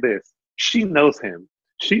me say this: she knows him.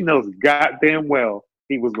 She knows goddamn well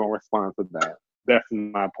he was gonna respond to that. That's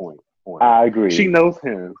my point. I agree. She knows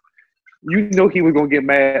him. You know he was gonna get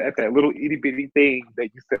mad at that little itty bitty thing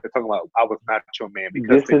that you said talking about. I was not your man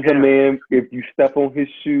because This is a man. If you step on his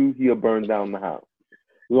shoe, he'll burn down the house.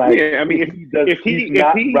 Like, yeah, I mean, if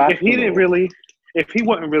he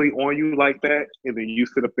wasn't really on you like that, and then you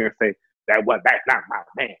sit up there and say that's not my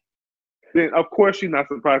man, then of course you're not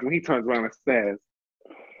surprised when he turns around and says,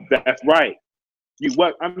 "That's right." You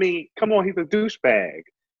what? I mean, come on, he's a douchebag.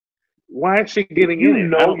 Why is she getting in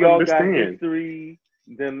it? I don't y'all understand. got history.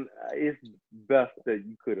 Then it's best that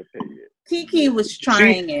you could have paid it. Kiki was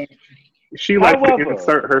trying it. She likes However, to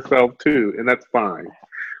insert herself too, and that's fine.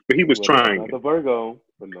 But he was trying. Another Virgo.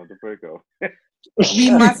 Another Virgo.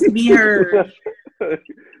 We must be heard.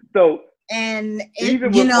 So, and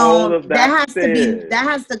even you with all know of that that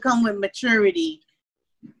has to come with maturity.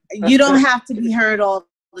 You don't have to be heard all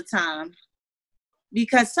the time,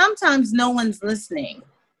 because sometimes no one's listening.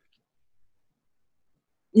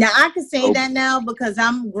 Now I can say that now because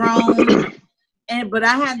I'm grown, but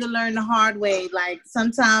I had to learn the hard way. Like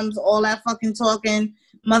sometimes all that fucking talking,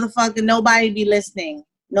 motherfucker, nobody be listening.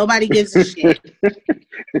 Nobody gives a shit.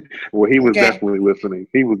 Well, he was definitely listening.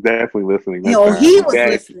 He was definitely listening. He was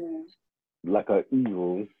listening. Like an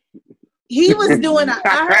evil. He was doing. I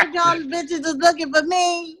heard y'all bitches was looking for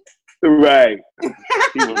me. Right.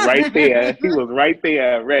 He was right there. He was right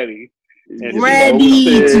there, ready. And ready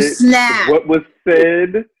to snap. What was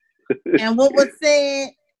said. And what was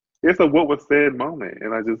said. It's a what was said moment,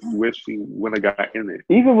 and I just wish she wouldn't have got in it.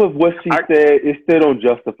 Even with what she said, it still don't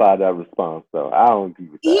justify that response, though. I don't agree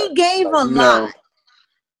with that. He gave a lot.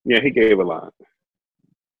 Yeah, he gave a lot.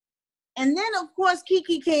 And then, of course,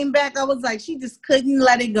 Kiki came back. I was like, she just couldn't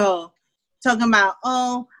let it go. Talking about,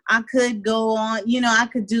 oh, I could go on. You know, I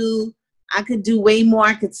could do way more.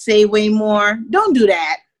 I could say way more. Don't do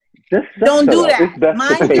that. Don't do that.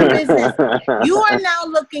 Mind your business. You are now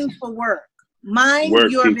looking for work. Mind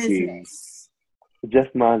your Kiki. business.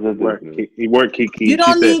 Just mind your business. He worked, Kiki. You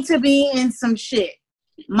don't need to be in some shit.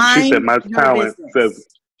 Mind she said my your talent business.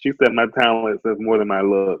 She said my talent says more than my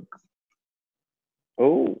looks.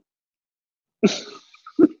 Oh.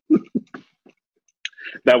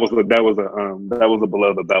 That was a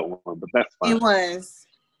below the belt one, but that's fine. It was.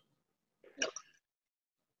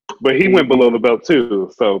 But he went below the belt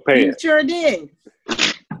too, so pay it. He sure did.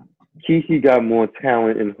 Kiki got more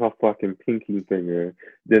talent in her fucking pinky finger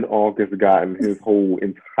than August got in his whole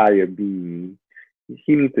entire being.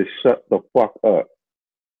 He needs to shut the fuck up.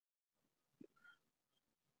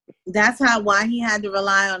 That's why he had to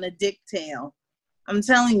rely on a dick tail. I'm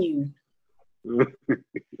telling you.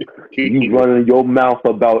 You running your mouth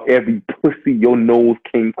about every pussy your nose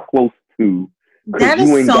came close to. That you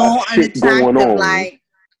is ain't so got shit going unattractive. on. Like,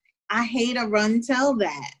 I hate a run tell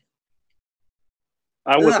that.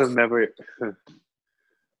 I would have never.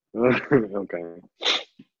 Okay.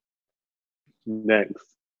 Next.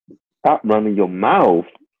 Stop running your mouth.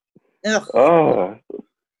 Ugh.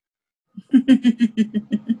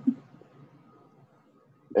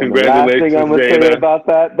 And the last thing I'm going to say about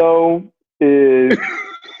that, though, is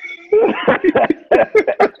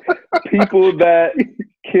people that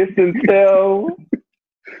kiss and tell,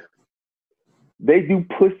 they do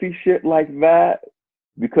pussy shit like that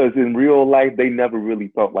because in real life, they never really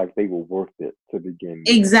felt like they were worth it to begin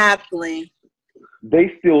with. Exactly.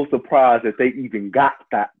 They still surprised that they even got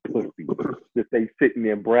that pussy that they sitting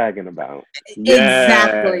there bragging about.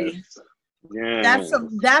 Exactly. Yeah.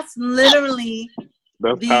 That's literally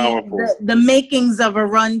powerful. The makings of a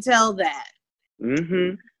run tell that.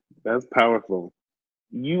 Mm-hmm. That's powerful.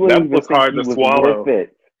 That was hard to swallow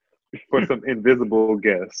for some invisible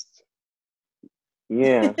guests.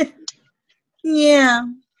 Yeah. Yeah.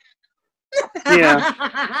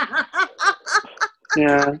 Yeah.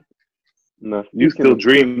 Yeah. No, You still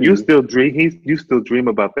dream. You pussy. still dream. You still dream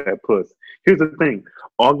about that puss. Here's the thing.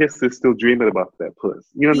 August is still dreaming about that puss.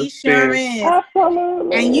 You He sure understand? is.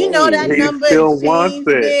 Absolutely. And you know that He number still is wants changed,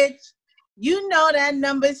 it. bitch. You know that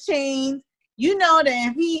number's changed. You know that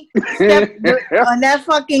if he stepped on that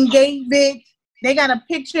fucking gate, bitch, they got a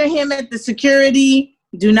picture of him at the security.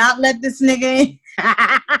 Do not let this nigga in.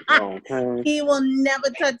 Okay. He will never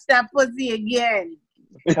touch that pussy again.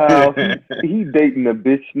 Child, he dating a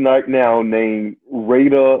bitch right now named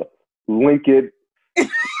Rada Lincoln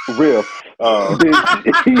Riff.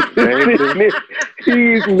 Bitch.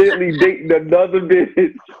 He's literally dating another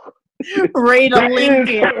bitch. Rada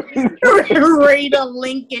Lincoln. Rada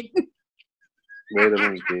Lincoln. Wait a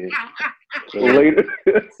minute. Later,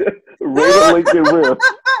 Rada Lincoln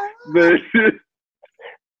Riff.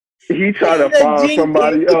 He tried to Rada find Jenkins.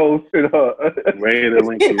 somebody else. Wait a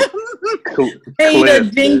minute. Rada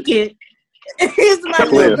Dinkit. He's my little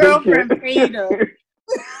Cliff. girlfriend, Rada.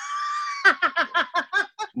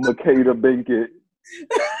 Makeda Binkett.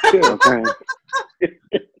 Okay.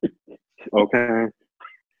 Okay.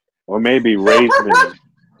 Or maybe Raven.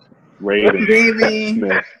 Raven. Baby.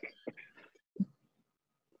 Smith.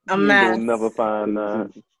 A You mess. will never find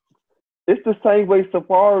that. It's the same way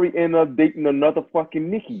Safari ended up dating another fucking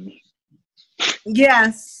Nikki.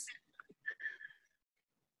 Yes.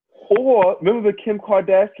 Or remember Kim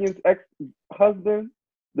Kardashian's ex-husband,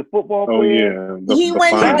 the football Oh player? yeah. He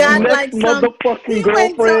went and final got one. like some. Motherfucking He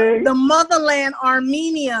went to girlfriend. the motherland,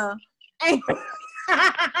 Armenia, and,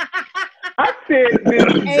 I said this.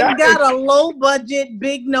 and got a low budget,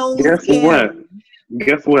 big nose. Guess Kim. what?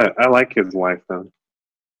 Guess what? I like his wife though.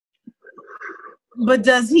 But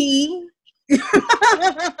does he?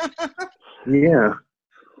 Yeah.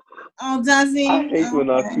 Oh, does he? I hate when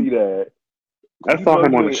I Okay. see that. I saw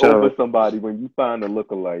him on the You show. over somebody when you find a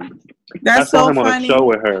lookalike. I That's saw so him on funny. a show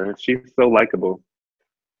with her, and she's so likable.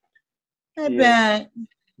 I Yeah. bet.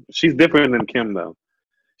 She's different than Kim though.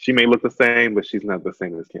 She may look the same, but she's not the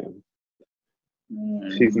same as Kim.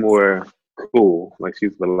 She's more cool, like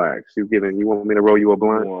she's relaxed. She's giving. You want me to roll you a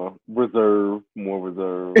blunt? More reserved.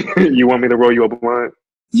 You want me to roll you a blunt?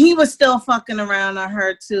 He was still fucking around on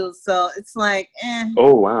her too, so it's like,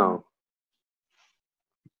 Oh wow.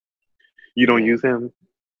 You don't use him?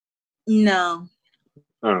 no.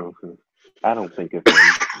 Oh, okay. I don't think it's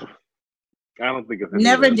him. I don't think of him.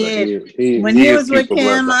 Never either, but did. When he is was with people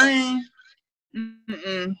Kim, worth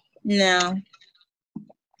no.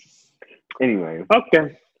 Anyway,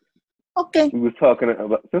 Okay. Okay. we were talking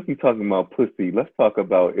about, since we're talking about pussy, let's talk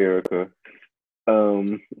about Erica.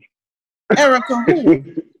 Erica, who?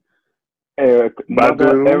 Erica, Mother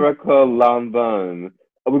Badu. Erica Lanvin.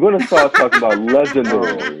 We're going to start talking about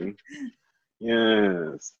Legendary.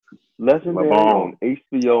 Yes. Legendary Lavon. on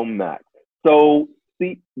HBO Max. So,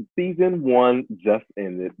 season 1 just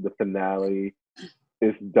ended. The finale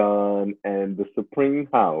is done, and the Supreme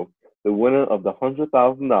House, the winner of the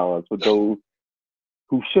 $100,000 for those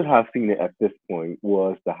who should have seen it at this point,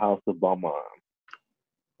 was the House of Balmain.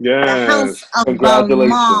 The House Yes. of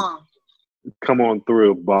Congratulations. Balmain. Come on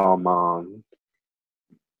through, Balmain.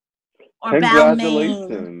 Or Balmain.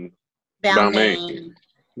 Congratulations. Balmain.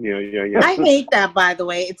 Yeah. I hate that, by the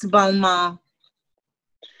way. It's Balmain.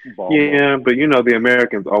 Balmain. Yeah, but you know the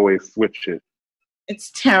Americans always switch it, It's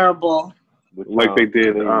terrible. Which like they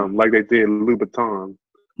did, sounds Louboutin.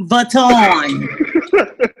 Vuitton.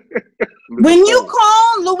 When you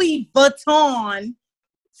call Louis Vuitton,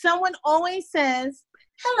 someone always says,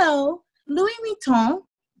 "Hello, Louis Vuitton."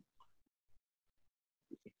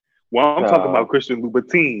 Well, I'm talking about Christian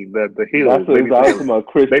Louboutin, the heels. That's what I was talking about,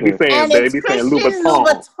 Christian. They be saying, And it's Christian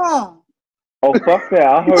Louboutin. Oh, fuck that.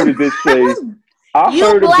 I heard a bitch say, You a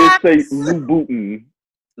bitch blacks. say Louboutin.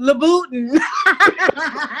 Louboutin.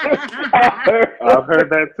 I've heard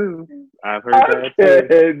that too.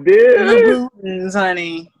 Louboutins,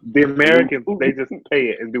 honey. The Americans, they just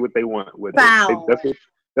pay it and do what they want with Foul. it.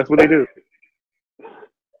 That's what they do.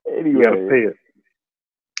 You gotta Anyway, pay it.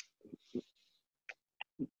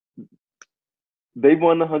 they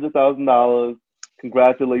won the $100,000.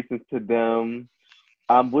 Congratulations to them.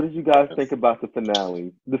 What did you guys think about the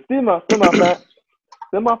finale? The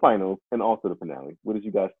semifinals, and also the finale. What did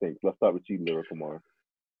you guys think? Let's start with you, Lyrical Mar.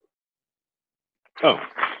 Oh,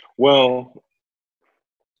 well,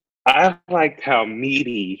 I liked how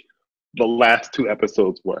meaty the last 2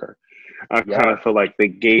 episodes were. I kind of feel like they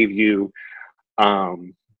gave you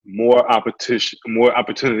more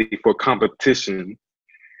opportunity for competition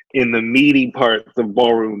in the meaty parts of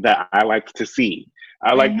ballroom that I like to see.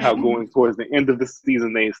 I liked how going towards the end of the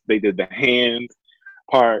season they did the hand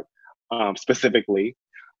part specifically,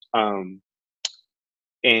 and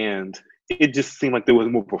it just seemed like there was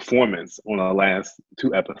more performance on the last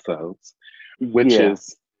 2 episodes, which Yeah.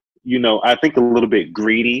 is, I think a little bit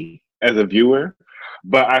greedy as a viewer,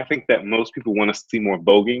 but I think that most people want to see more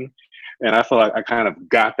voguing. And I feel like I kind of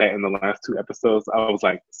got that in the last 2 episodes. I was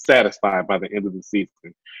like satisfied by the end of the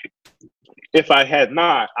season. If I had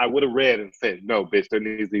not, I would have read and said, no, bitch, there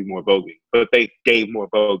needs to be more voguing. But they gave more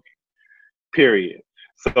voguing, period.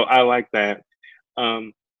 So I like that.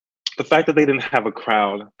 The fact that they didn't have a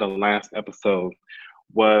crowd the last episode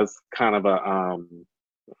was kind of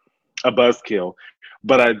a buzzkill.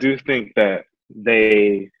 But I do think that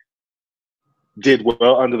they did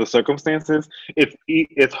well under the circumstances. It's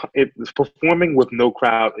performing with no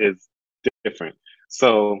crowd is different.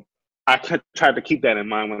 So I tried to keep that in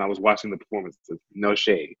mind when I was watching the performances. No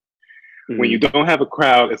shade. Mm-hmm. When you don't have a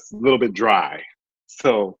crowd, it's a little bit dry.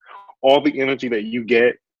 So all the energy that you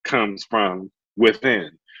get comes from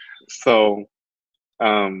within. So,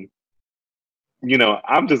 I'm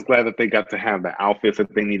just glad that they got to have the outfits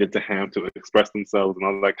that they needed to have to express themselves and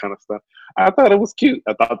all that kind of stuff. I thought it was cute.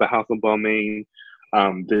 I thought the House of Balmain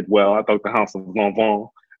did well. I thought the House of Lanvin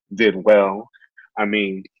did well. I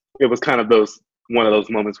mean, it was kind of one of those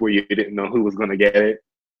moments where you didn't know who was going to get it.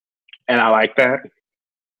 And I like that.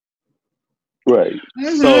 Right.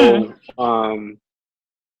 Mm-hmm. So,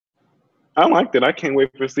 I liked it. I can't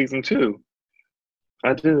wait for season 2.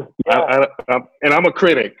 I do. Yeah. And I'm a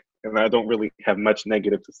critic, and I don't really have much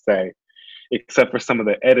negative to say, except for some of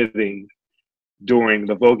the editing during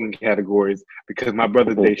the voguing categories, because my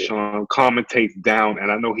brother Deshaun commentates down,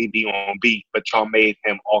 and I know he be on beat, but y'all made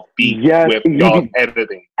him off beat with y'all's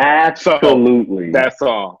editing. Absolutely. So, that's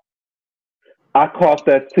all. I caught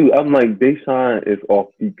that too. I'm like, Deshaun is off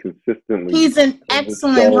beat consistently. He's an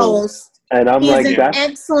excellent host. And I'm He's like, an that's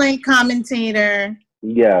excellent commentator.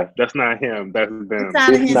 yeah. That's not him. That's them. It's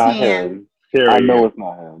out of his not hand. him. Period. I know it's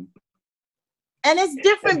not him. And it's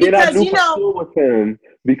different And then I because, knew for sure with him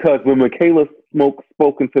because when Michaela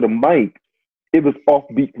spoke into the mic, it was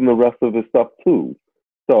offbeat from the rest of his stuff too.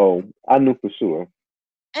 So I knew for sure.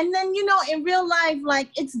 and then, in real life, like,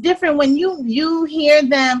 it's different when you hear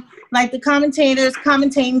them, like the commentators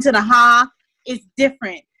commentating to the ha, it's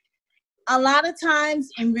different. A lot of times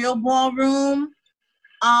in real ballroom,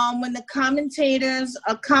 when the commentators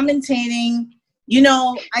are commentating,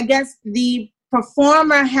 I guess the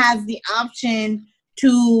performer has the option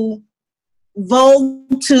to vote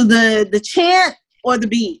to the chant or the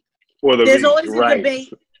beat. There's always a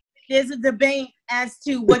debate. There's a debate as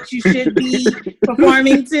to what you should be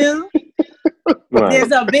performing to. Right.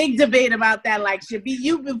 There's a big debate about that. Like, should be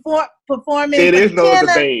you before performing? It is no Tanner?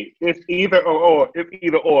 debate. It's either or. It's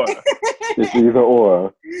either or. It's either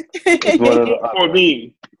or. It's one of the other.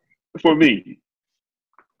 For me.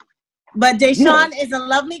 But Deshaun is a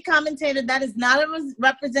lovely commentator. That is not a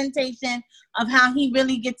representation of how he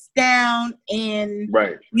really gets down in,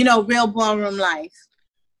 real ballroom life.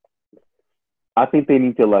 I think they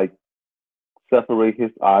need to separate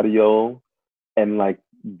his audio and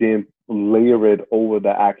then layer it over the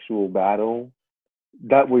actual battle.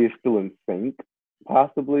 That way it's still in sync,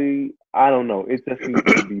 possibly. I don't know. It just needs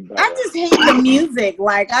to be better. I just hate the music.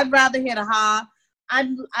 I'd rather hear the ha.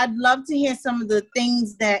 I'd love to hear some of the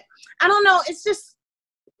things that, I don't know,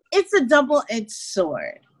 it's a double-edged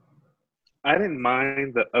sword. I didn't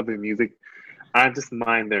mind the other music. I just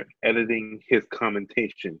mind their editing his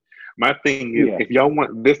commentation. My thing is, if y'all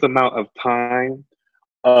want this amount of time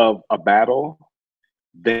of a battle,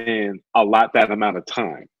 then allot that amount of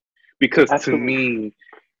time. Because to me,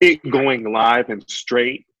 it going live and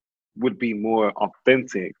straight would be more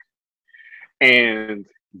authentic. And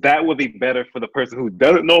that would be better for the person who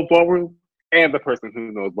doesn't know ballroom and the person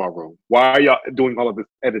who knows ballroom. Why are y'all doing all of this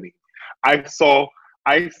editing? I saw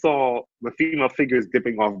the female figures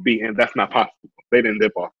dipping off beat, and that's not possible. They didn't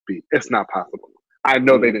dip off beat. It's not possible. I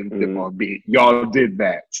know they didn't dip off beat. Y'all did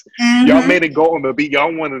that. Mm-hmm. Y'all made it go on the beat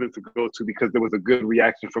y'all wanted it to go to because there was a good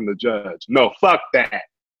reaction from the judge. No, fuck that.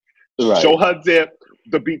 Right. Show her dip,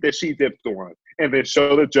 the beat that she dipped on, and then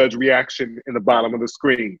show the judge reaction in the bottom of the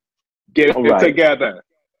screen. Get it together.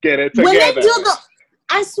 Get it together. When they do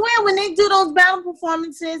I swear, when they do those battle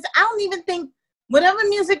performances, I don't even think whatever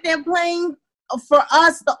music they're playing for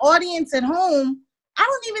us, the audience at home, I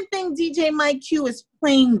don't even think DJ Mike Q is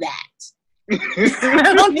playing that.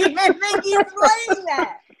 I don't even think he's playing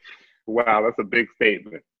that. Wow, that's a big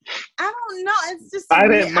statement. I don't know. It's just I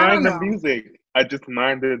didn't mind the music. I just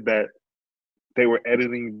minded that they were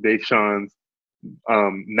editing Deshaun's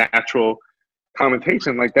natural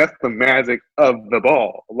commentation. That's the magic of the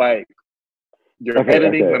ball. You're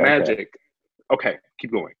editing the magic. Okay,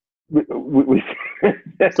 keep going.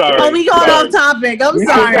 Sorry. Oh, we going Sorry. off topic. I'm We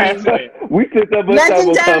sorry. We took up a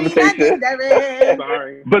conversation. Legendary.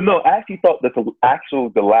 Sorry. But no, I actually thought that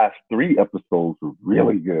the last 3 episodes were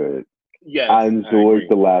really good. Yes, I enjoyed agree.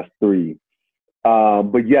 the last 3.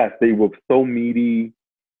 But yes, they were so meaty.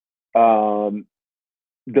 The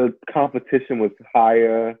competition was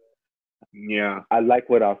higher. Yeah. I like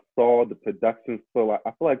what I saw. The productions I feel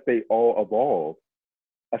like they all evolved,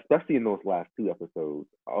 especially in those last 2 episodes.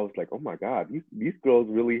 I was like, oh my god, these girls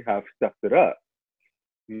really have stepped it up.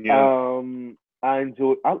 Yeah. I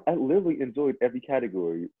literally enjoyed every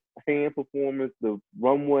category: hand performance, the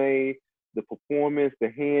runway, the performance, the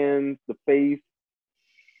hands, the face,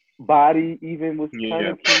 body even was kind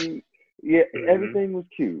of cute. Yeah, everything was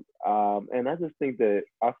cute. And I just think that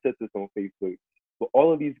I said this on Facebook, but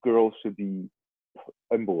all of these girls should be,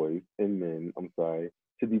 and boys and men, I'm sorry,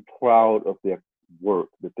 should be proud of their work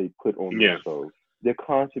that they put on the show. Their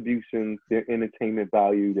contributions, their entertainment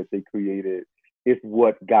value that they created is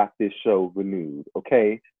what got this show renewed.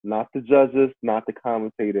 Okay, not the judges, not the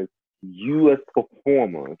commentators. You as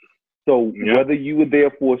performers. So whether you were there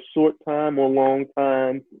for a short time or a long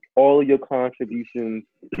time, all of your contributions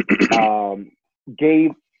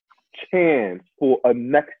gave chance for a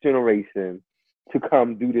next generation to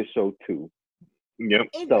come do this show too. Yep.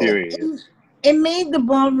 It made the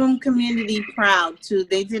ballroom community proud too.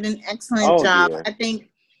 They did an excellent job. Yeah. I think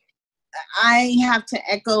I have to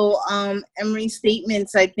echo Emery's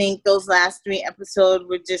statements. I think those last 3 episodes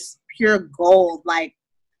were just pure gold. Like,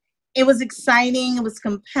 it was exciting. It was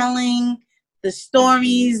compelling. The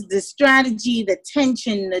stories, the strategy, the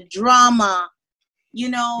tension, the drama. You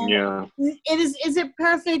know, is it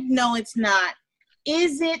perfect? No, it's not.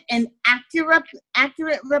 Is it an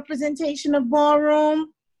accurate representation of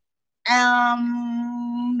ballroom? At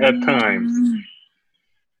times.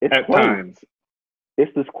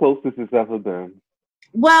 It's as close as it's ever been.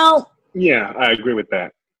 Well, yeah, I agree with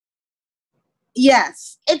that.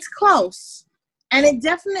 Yes, it's close. And it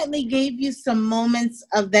definitely gave you some moments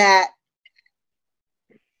of that,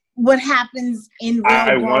 what happens in real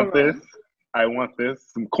ballroom. I want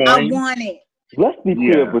this. Some coins. I want it. Let's be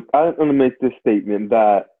clear, but I'm going to make this statement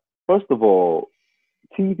that, first of all,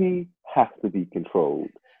 TV has to be controlled.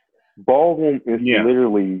 Ballroom is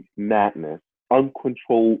literally madness,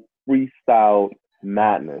 uncontrolled, freestyle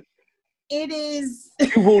madness. It is.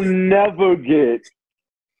 You will never get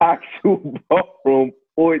actual ballroom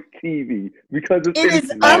or TV because it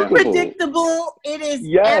is unpredictable. It is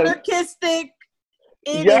anarchistic.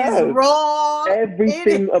 It is raw.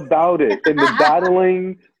 Everything about it. And the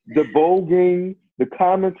battling, the voguing, the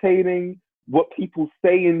commentating, what people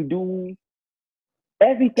say and do.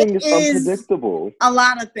 Everything is unpredictable. A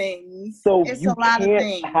lot of things. So it's you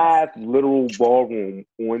can't have literal ballroom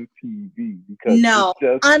on TV because not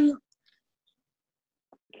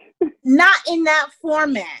in that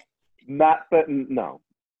format. Not in that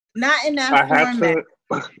format.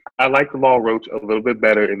 I like Law Roach a little bit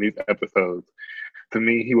better in these episodes. To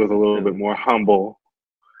me, he was a little bit more humble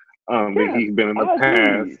than he's been in the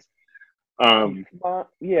past.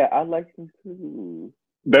 I like him too.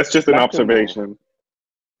 That's just an observation.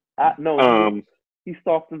 He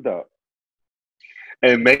softened up.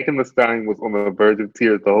 And Megan Thee Stallion was on the verge of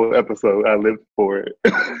tears the whole episode. I lived for it.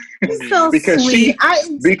 So because sweet.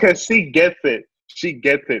 Because she gets it. She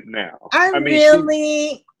gets it now. After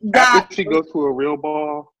she goes to a real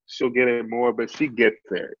ball, she'll get it more, but she gets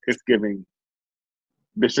there. It's giving.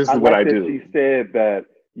 This is what I do. She said that,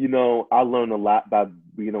 I learned a lot by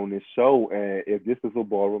being on this show, and if this is what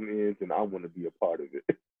ballroom is, then I want to be a part of it.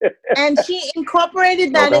 And she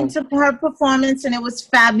incorporated that into her performance, and it was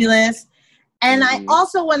fabulous. And I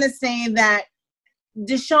also want to say that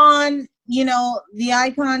Deshawn, the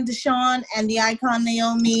icon Deshawn and the icon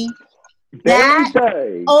Naomi, that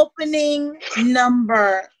opening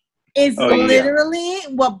number is literally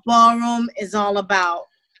what ballroom is all about.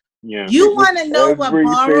 Yeah. You want to know what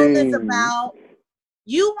ballroom is about?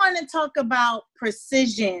 You want to talk about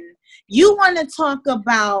precision. You want to talk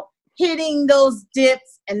about hitting those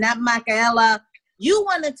dips and that Michaela. You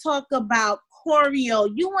want to talk about choreo.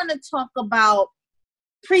 You want to talk about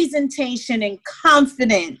presentation and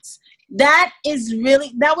confidence. That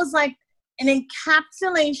was like an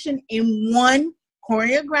encapsulation in one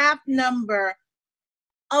choreographed number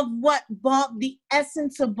of what the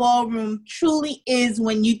essence of ballroom truly is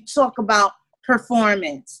when you talk about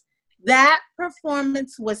performance. That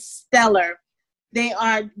performance was stellar. They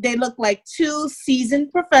look like 2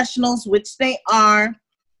 seasoned professionals, which they are,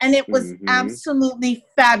 and it was absolutely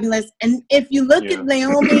fabulous. And if you look at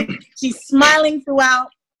Naomi, she's smiling throughout.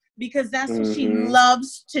 because that's what she Mhm.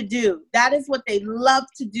 loves to do. That is what they love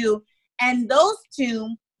to do. And those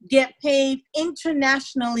two get paid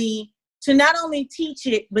internationally to not only teach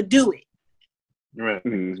it, but do it. Right.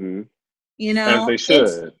 Mhm. You know? As they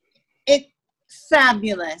should. It's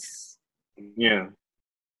fabulous. Yeah.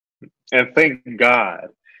 And thank God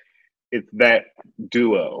it's that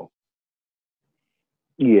duo.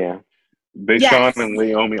 Yeah. Big Yes. Sean and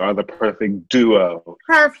Naomi are the perfect duo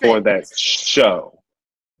Perfect. for that show.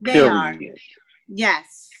 They are. Period.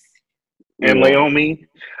 Yes. And Yeah. Naomi,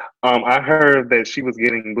 I heard that she was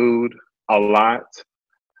getting booed a lot.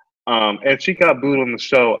 And she got booed on the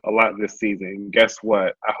show a lot this season. Guess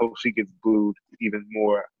what? I hope she gets booed even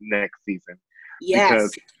more next season. Yes.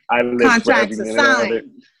 Because I live for every Contracts minute of it.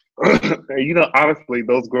 assigned. You know, honestly,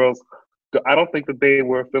 those girls, I don't think that they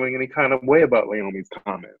were feeling any kind of way about Naomi's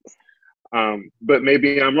comments. But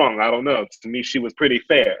maybe I'm wrong. I don't know. To me, she was pretty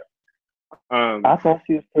fair. I thought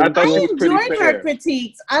she was I pretty thought she I was pretty enjoyed fair. her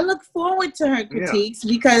critiques. I look forward to her critiques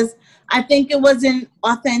because I think it was an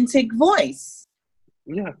authentic voice.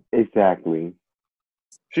 Yeah. Exactly.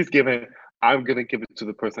 She's giving, I'm going to give it to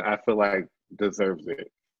the person I feel like deserves it.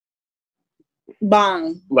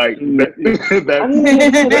 Bong. Like, I'm that, gonna give it to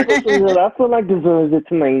the person that I feel like deserves it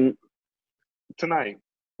tonight. tonight.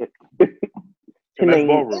 And that's Tonight.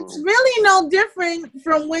 ballroom. It's really no different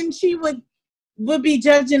from when she would be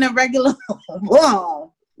judging a regular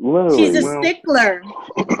ball. Literally. She's a Well, stickler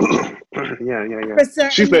yeah. for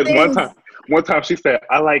certain She said things. one time she said,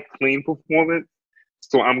 I like clean performance,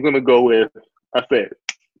 so I'm going to go with, I said,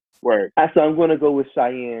 word. I said I'm gonna go with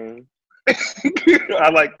Cheyenne. I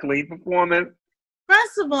like clean performance.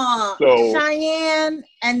 First of all, So- Cheyenne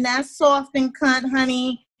and that soft and cunt,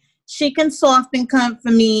 honey, she can soft and cunt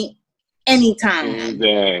for me anytime. Any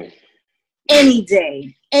day. Any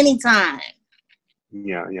day. Anytime.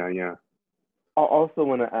 Yeah. I also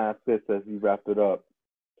want to ask this as we wrap it up.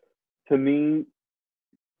 To me,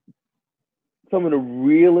 some of the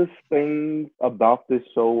realest things about this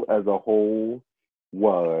show as a whole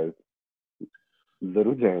was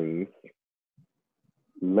Little James,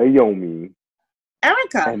 Naomi,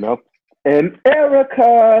 Erica. and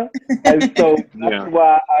Erica. And so Yeah. that's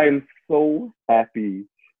why I'm so happy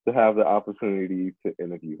to have the opportunity to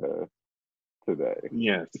interview her today.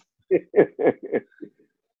 Yes.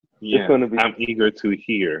 It's gonna be- I'm eager to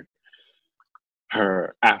hear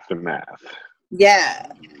her aftermath. Yeah.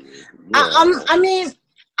 I mean,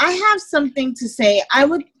 I have something to say. I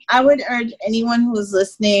would urge anyone who's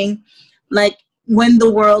listening, like when the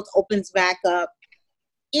world opens back up,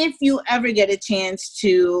 if you ever get a chance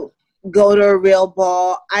to go to a real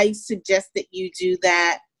ball, I suggest that you do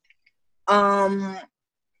that.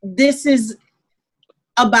 This is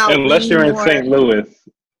about Unless you're in more- St. Louis.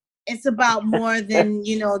 It's about more than,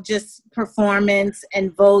 just performance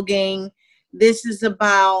and voguing. This is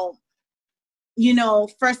about,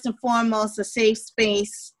 first and foremost, a safe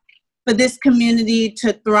space for this community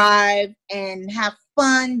to thrive and have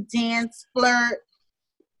fun, dance, flirt,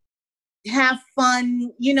 have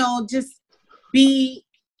fun, just be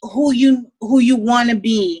who you want to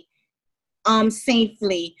be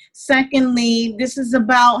safely. Secondly, this is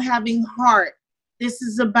about having heart. This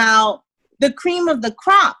is about the cream of the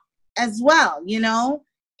crop as well,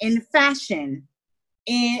 in fashion,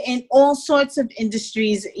 in all sorts of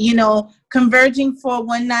industries, converging for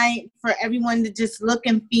one night for everyone to just look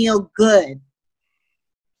and feel good.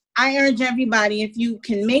 I urge everybody, if you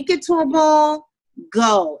can make it to a ball,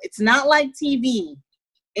 go. It's not like TV.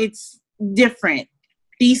 It's different.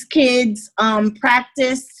 These kids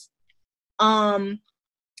practice.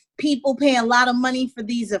 People pay a lot of money for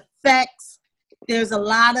these effects. There's a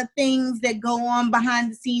lot of things that go on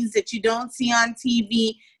behind the scenes that you don't see on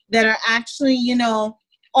TV that are actually,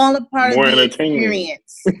 all a part More of the entertaining.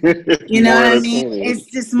 experience. You know More what I mean? entertaining. It's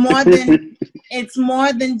just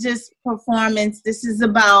more than just performance. This is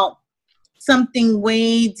about something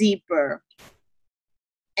way deeper.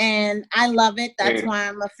 And I love it. That's why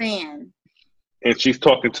I'm a fan. And she's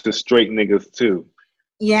talking to the straight niggas too.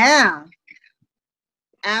 Yeah.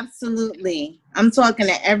 Absolutely. I'm talking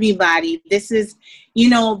to everybody. This is,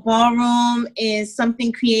 ballroom is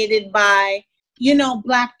something created by,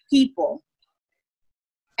 Black people.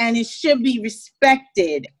 And it should be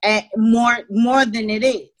respected more than it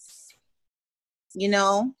is.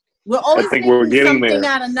 We're always think making we're getting something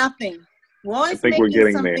there. out of nothing. We're always think we're making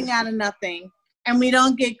getting something there. out of nothing. And we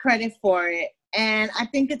don't get credit for it. And I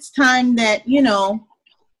think it's time that,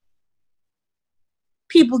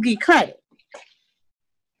 people get credit.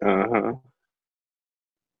 Uh-huh.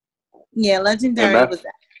 Yeah, Legendary And was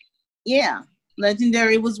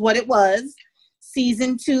Legendary was what it was.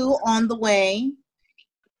 Season 2 on the way.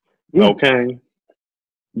 Okay.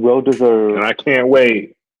 Well deserved. And I can't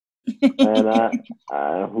wait. And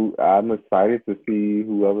I'm excited to see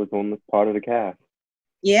whoever's on this part of the cast.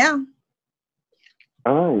 Yeah.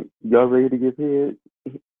 All right, y'all ready to get head?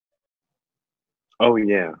 Oh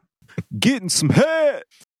yeah. Getting some head.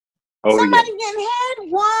 Oh Somebody yeah. getting head?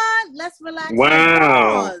 What? Let's relax Wow.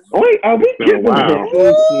 our jaws. Wait, are we been a getting while. head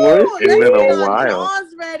this Ooh, morning? It's let's been a get our while.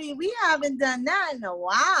 jaws ready. We haven't done that in a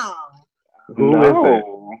while. Who is it?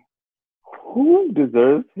 No. Who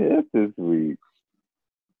deserves head this week?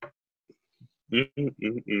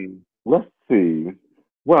 Let's see.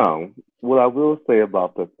 Well, what I will say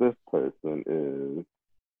about this person is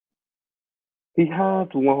he has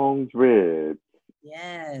long dreads,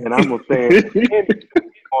 Yes. and I'm gonna say it's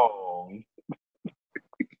long.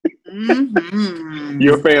 Mm-hmm.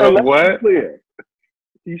 You're a fan So of let's be what? clear.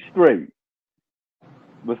 He's straight,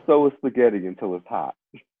 but so is spaghetti until it's hot.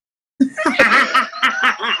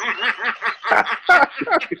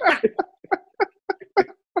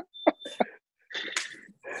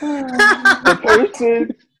 The person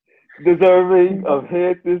deserving of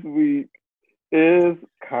head this week is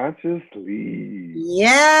Conscious Lee.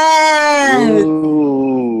 Yes.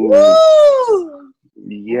 Ooh. Woo.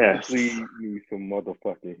 Yes. Lee needs some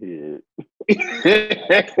motherfucking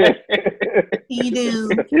He do.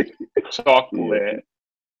 Chocolate.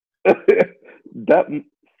 That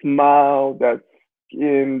smile, that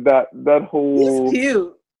skin, that He's whole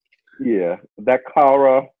cute. yeah, that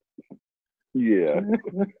cara, yeah.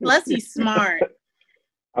 Plus he's smart.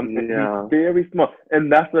 Yeah. He's very smart,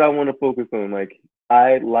 and that's what I want to focus on. Like,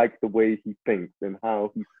 I like the way he thinks and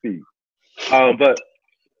how he speaks. But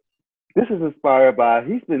this is inspired by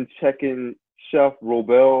he's been checking Chef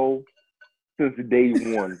Robel since day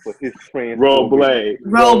one for his trans. Roble.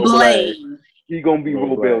 Roble. He gonna be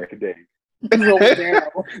Robel. Robel today. Robel.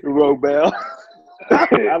 Robel.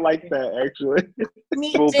 I like that actually.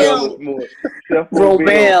 Me Robel too. is more Chef Robel.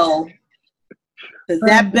 Robel. Because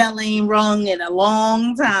that bell ain't rung in a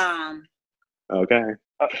long time. Okay.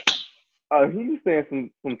 He was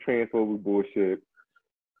saying some transphobic bullshit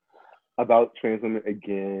about trans women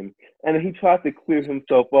again, and he tried to clear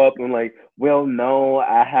himself up and like, well, no,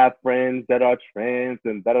 I have friends that are trans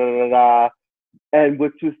and da da da da, and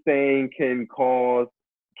what you're saying can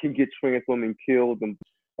get trans women killed and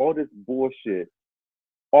all this bullshit,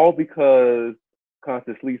 all because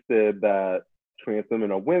Conscious Lee said that trans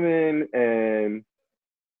women are women and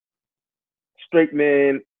straight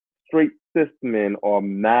cis men are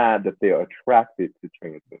mad that they're attracted to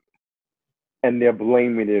trans women. And they're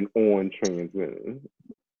blaming it on trans women.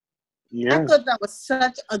 Yeah. I thought that was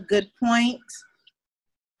such a good point.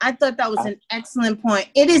 I thought that was an excellent point.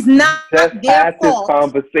 It is not Just their had this fault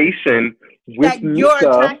conversation with that you're Mika.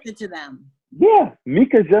 attracted to them. Yeah,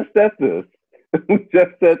 Mika just said this. We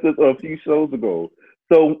just said this a few shows ago.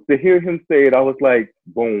 So to hear him say it, I was like,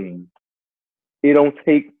 boom. It don't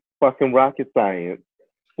take fucking rocket science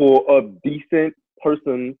for a decent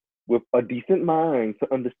person with a decent mind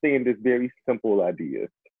to understand this very simple idea.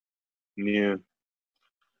 Yeah.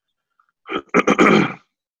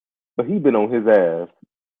 But he been on his ass.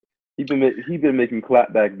 He been making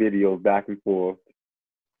clapback videos back and forth.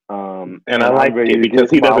 And I like I'm ready it to because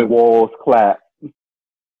get he my doesn't. walls clapped.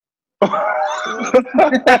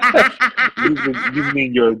 You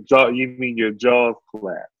mean your jaw? You mean your jaws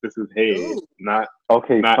clap? This is head, Ooh. not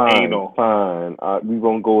Okay, not fine, anal. fine. We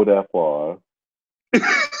won't go that far.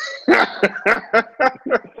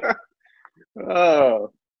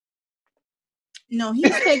 Oh. No,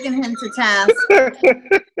 he's taking him to task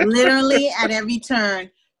literally at every turn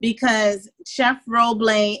because Chef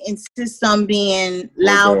Roble insists on being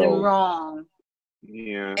loud Robel. and wrong.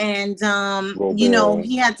 Yeah. And, Robel. you know,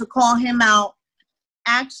 he had to call him out.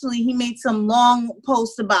 Actually, he made some long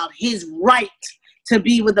posts about his right to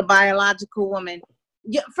be with a biological woman.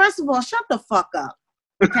 Yeah, first of all, shut the fuck up.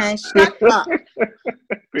 Okay? Shut up.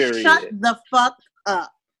 Period. Shut the fuck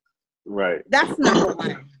up. Right. That's number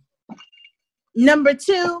one. Number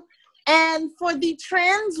two, and for the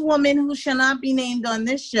trans woman who shall not be named on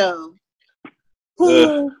this show,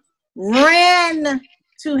 who ran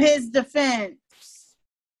to his defense,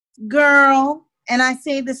 girl, and I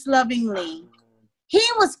say this lovingly, he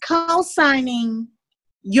was co-signing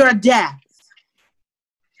your death.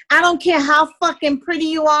 I don't care how fucking pretty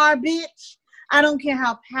you are, bitch. I don't care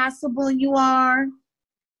how passable you are.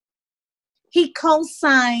 He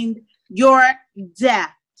co-signed your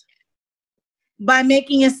death by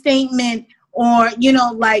making a statement or, you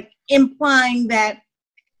know, like implying that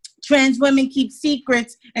trans women keep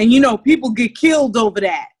secrets and, you know, people get killed over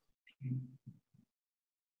that.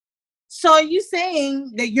 So are you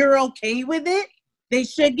saying that you're okay with it? they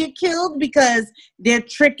should get killed because they're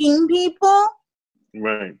tricking people.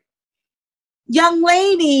 Right. Young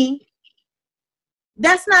lady,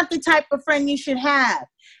 that's not the type of friend you should have.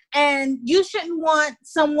 And you shouldn't want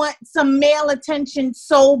some male attention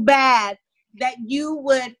so bad that you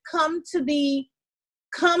would come to the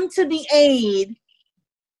aid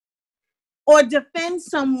or defend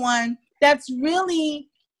someone that's really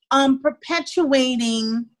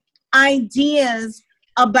perpetuating ideas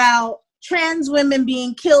about trans women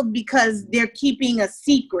being killed because they're keeping a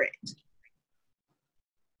secret.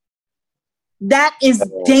 That is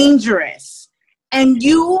dangerous. And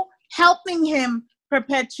you helping him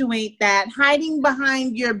perpetuate that, hiding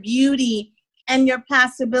behind your beauty and your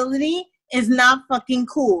passability is not fucking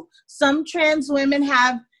cool. Some trans women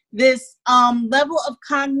have this level of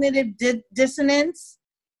cognitive dissonance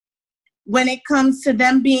when it comes to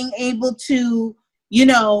them being able to,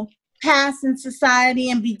 pass in society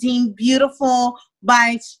and be deemed beautiful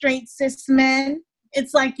by straight cis men.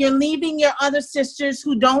 It's like you're leaving your other sisters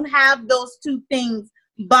who don't have those two things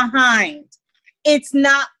behind. It's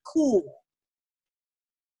not cool.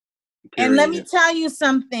 Period. And let me tell you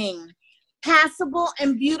something. Passable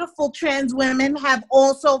and beautiful trans women have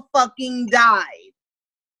also fucking died.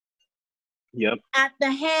 Yep. At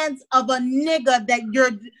the hands of a nigga that you're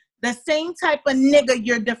the same type of nigga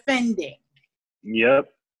you're defending.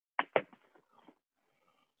 Yep.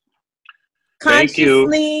 Thank you.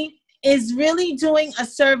 Consciously is really doing a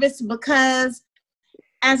service because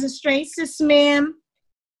as a straight cis man,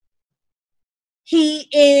 he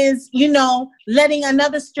is, letting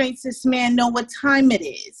another straight cis man know what time it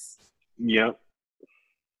is. Yep.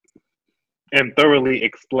 And thoroughly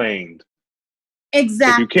explained.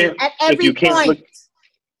 Exactly. At every point.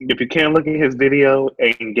 If you can't look at his video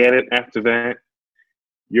and get it after that,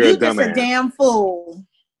 you're a dumbass. Just a damn fool.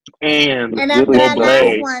 And after that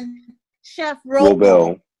last one, Chef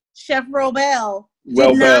Robel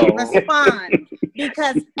did not respond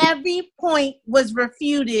because every point was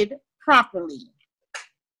refuted properly.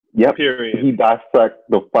 Yep. Period. He dissect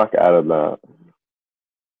the fuck out of that.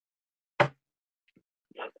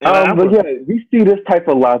 But yeah, we see this type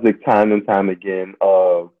of logic time and time again.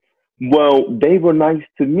 Well, they were nice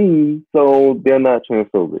to me, so they're not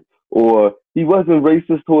transphobic. Or he wasn't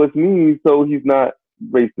racist towards me, so he's not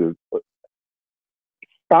racist.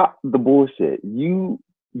 Stop the bullshit.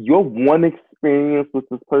 Your one experience with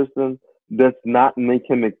this person does not make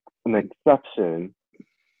him an exception.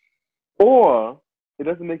 Or it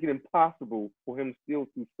doesn't make it impossible for him still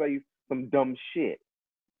to say some dumb shit.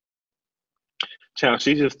 Child,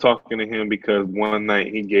 she's just talking to him because one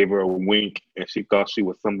night he gave her a wink and she thought she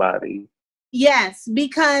was somebody. Yes,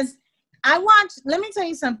 because let me tell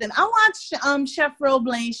you something. I watched Chef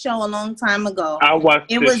Roblay's show a long time ago. I watched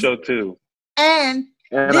this show too. And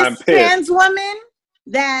this I'm trans woman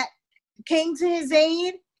that came to his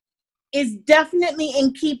aid is definitely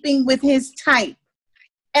in keeping with his type.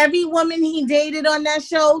 Every woman he dated on that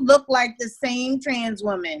show looked like the same trans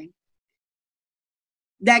woman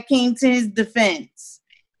that came to his defense.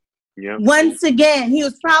 Yep. Once again, he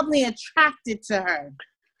was probably attracted to her.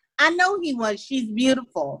 I know he was. She's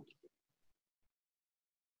beautiful.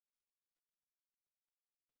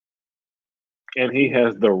 And he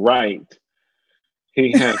has the right.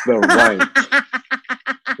 He has the right.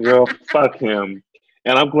 Well, fuck him.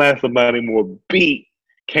 And I'm glad somebody more beat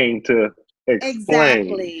came to explain.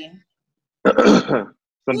 Exactly.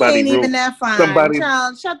 He ain't even that fine.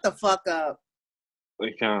 Child, shut the fuck up. I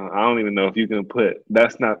don't even know if you can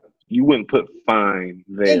you wouldn't put fine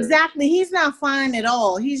there. Exactly. He's not fine at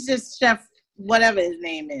all. He's just Chef, whatever his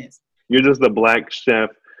name is. You're just a black chef,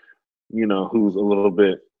 who's a little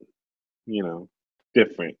bit,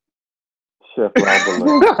 different. Chef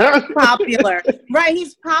Robel. Popular. Right,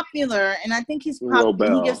 he's popular, and I think he's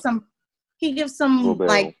popular. He gives some Robel.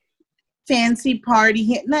 Like fancy party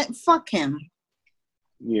here. Fuck him.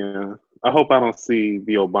 Yeah. I hope I don't see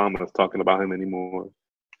the Obamas talking about him anymore.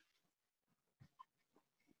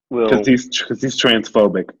 Well, because he's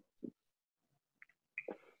transphobic.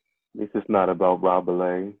 This is not about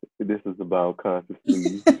Robelay. This is about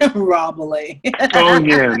consciously. Robelay. Oh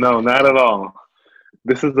yeah, no, not at all.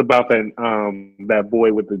 This is about that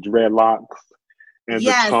boy with the dreadlocks and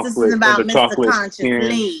the chocolate, this is about and the Mr. chocolate Conscious skin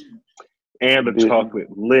Lee. and the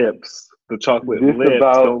chocolate lips. The chocolate this lips.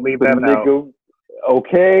 About don't leave the that nigga, out.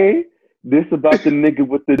 Okay. This about the nigga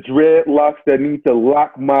with the dreadlocks that need to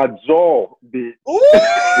lock my jaw, bitch.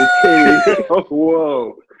 Okay.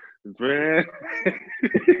 Whoa. Dread.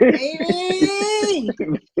 Hey.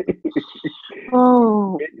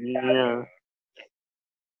 Oh. Yeah.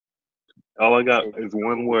 All I got is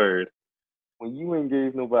one word. when you ain't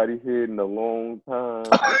gave nobody head in a long time.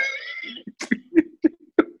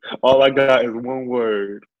 All I got is one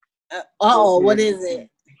word. What is it?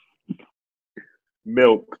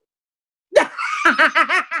 Milk.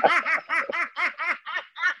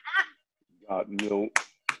 Got milk.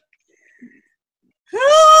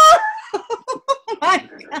 Oh my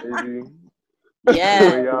God. Baby. Yeah.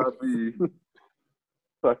 The way I be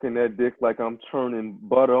sucking that dick like I'm churning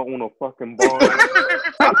butter on a fucking barn.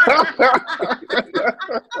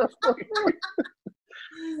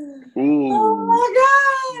 Ooh.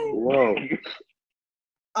 Oh Whoa. my God.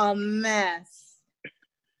 A mess.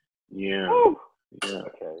 Yeah. Whew. Yeah.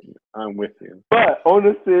 Okay. I'm with you. But on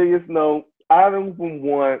a serious note, I don't even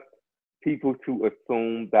want people to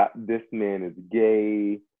assume that this man is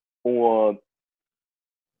gay or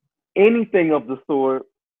anything of the sort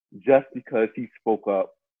just because he spoke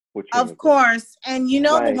up for trans. Of course. And you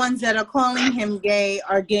know, the Right. ones that are calling him gay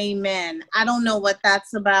are gay men. I don't know what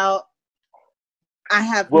that's about. I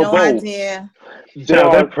have no both. idea.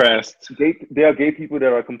 They're pressed. There are gay people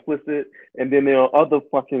that are complicit, and then there are other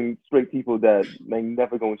fucking straight people that they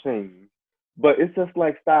never gonna change. But it's just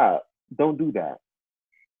like, stop. Don't do that.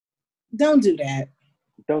 Don't do that.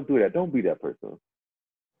 Don't do that. Don't be that person.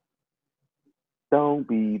 Don't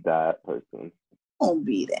be that person. Don't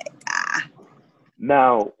be that guy.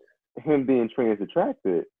 Now, him being trans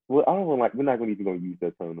attracted, well, I don't like. We're not gonna even gonna use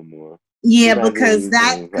that term no more. Yeah, We're not gonna because use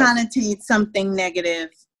that trans connotates something negative.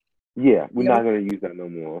 Yeah, we're Yeah. not gonna use that no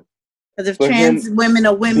more. Because if But trans women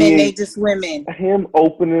are women, being- they just women. Him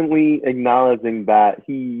openly acknowledging that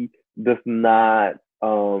he does not,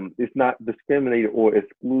 it's not discriminate or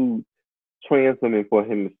exclude trans women for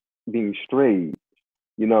him being straight.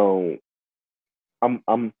 You know,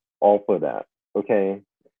 I'm all for that. Okay.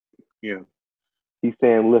 Yeah. He's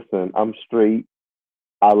saying, listen, I'm straight.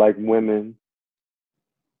 I like women,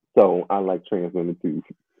 so I like trans women too.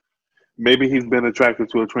 Maybe he's been attracted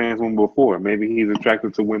to a trans woman before. Maybe he's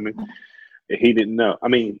attracted to women that he didn't know. I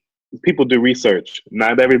mean, people do research.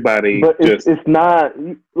 Not everybody But just. it's not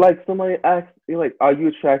like somebody asked me, like, are you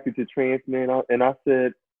attracted to trans men? And I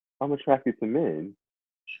said, I'm attracted to men.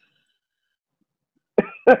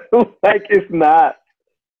 Like, it's not.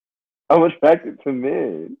 I'm attracted to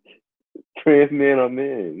men. Trans men are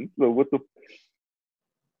men. So what the?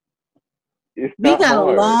 It's We not got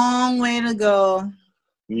hard. a long way to go.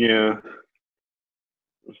 Yeah.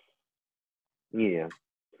 Yeah.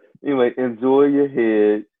 Anyway, enjoy your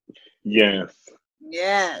head. Yes.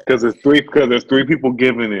 Yeah. Because there's three people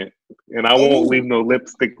giving it, and I won't Ooh. leave no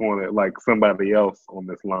lipstick on it like somebody else on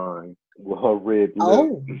this line. With her red lip.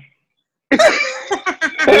 Oh.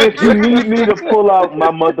 And if you need me to pull out my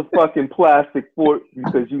motherfucking plastic fork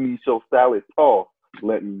because you need your salad tossed,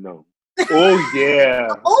 let me know. Oh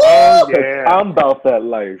yeah. Ooh. Oh 'Cause yeah. I'm about that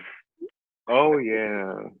life. Oh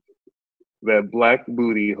yeah. That black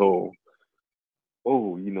booty hole.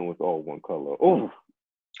 Oh, you know it's all one color. Oh,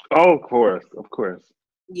 Oh, of course, of course.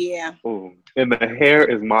 Yeah. oh, And the hair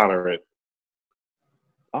is moderate.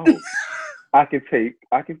 oh. I can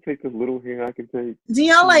take a little hair. I can take. Do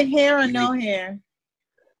y'all like hair or no hair?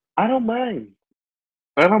 I don't mind.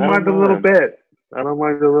 I don't mind a little bit. I don't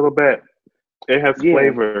mind a little bit. It has Yeah.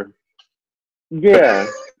 flavor. Yeah.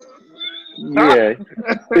 Yeah.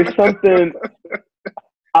 It's something.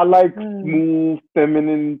 I like smooth,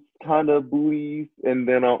 feminine kind of booties, and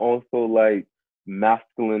then I also like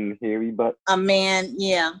masculine, hairy butt. A man,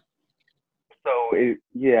 yeah. So it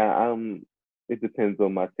depends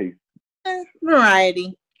on my taste.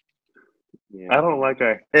 Variety. Yeah. I don't like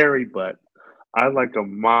a hairy butt. I like a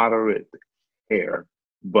moderate hair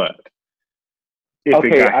butt. If Okay,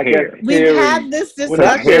 it got I hair. guess We've hairy. had this When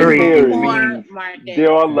I discussion say hairy, before, Marcus.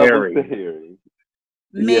 There are levels to Hairy. hairy.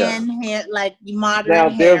 Men hair, like moderate Now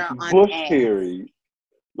hair there's on bush ass. hairy,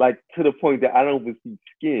 like to the point that I don't even see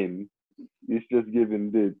skin. It's just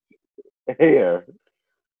giving this hair.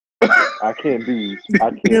 I can't.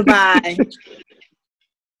 Goodbye.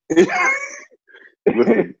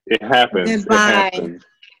 Listen, it happens. Goodbye. It happens.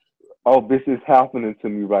 Oh, this is happening to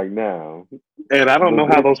me right now. And I don't know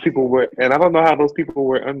how But those people wear. And I don't know how those people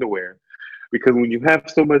wear underwear, because when you have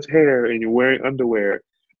so much hair and you're wearing underwear,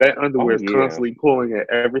 that underwear is yeah. constantly pulling at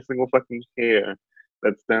every single fucking hair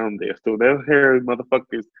that's down there. So those hairy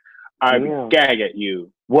motherfuckers, I Yeah. gag at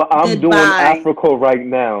you. Well, I'm doing Goodbye. Africa right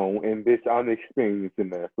now, and bitch, I'm experiencing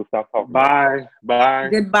that. So stop talking. Bye, bye.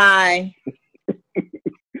 Goodbye.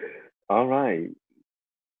 All right.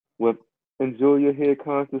 Well, enjoy your hair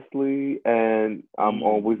consciously, and I'm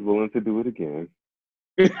always willing to do it again.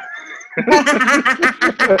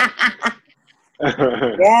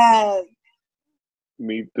 Yes.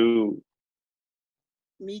 Me too.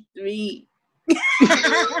 Me three.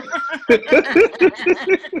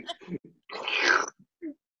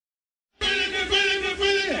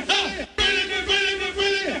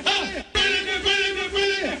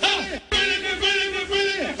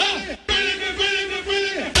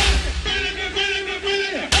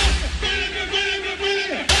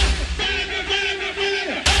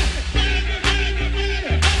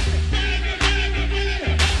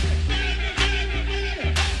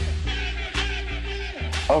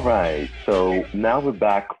 All right, so now we're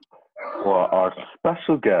back for our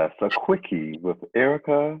special guest, a quickie with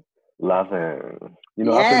Erica Lavin. You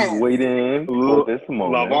know, I've been Yes. waiting for this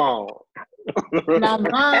moment. Lavon.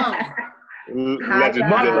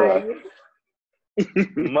 Legendary.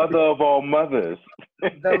 Mother of all mothers.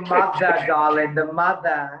 The mother, darling, the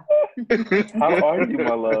mother. How are you,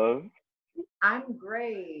 my love? I'm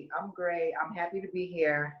great. I'm happy to be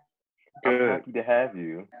here. I'm Good. happy to have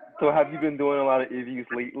you. So have you been doing a lot of interviews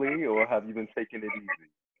lately, or have you been taking it easy?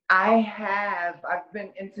 I have. I've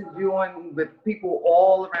been interviewing with people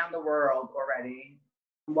all around the world already.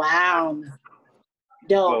 Wow.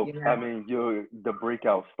 Dope. Well, I mean, you're the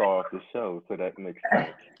breakout star of the show, so that makes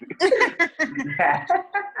sense.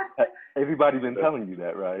 Everybody been telling you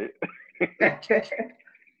that, right?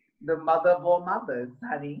 The mother of all mothers,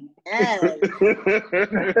 honey. Yes.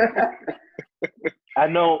 I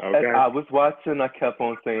know. As Okay. I was watching, I kept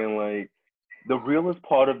on saying, like, the realest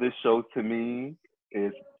part of this show to me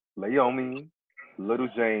is Leomi, Little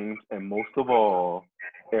James, and most of all,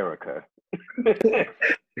 Erica.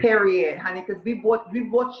 Period, honey, because we bought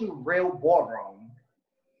you real ballroom.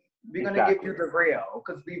 We're gonna give you Exactly. the real,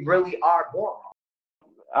 because we really are ballroom.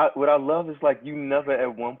 What I love is, like, you never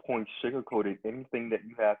at one point sugarcoated anything that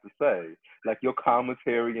you have to say. Like, your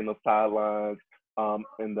commentary and the sidelines, and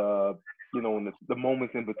the, you know, and the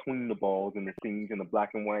moments in between the balls and the scenes in the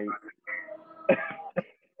black and white.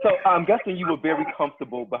 So I'm guessing you were very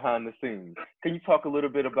comfortable behind the scenes. Can you talk a little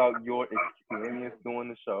bit about your experience doing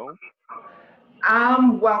the show?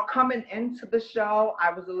 Well, coming into the show,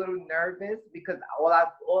 I was a little nervous because all I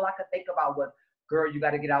could think about was, girl, you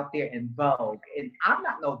got to get out there and vogue. And I'm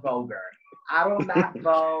not no voguer. I do not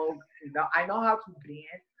vogue. You know, I know how to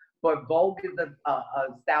dance, but vogue is a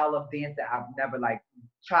style of dance that I've never like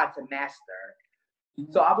tried to master.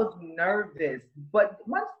 So I was nervous. But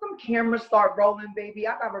once some cameras start rolling, baby,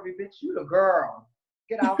 I got every bitch, you the girl.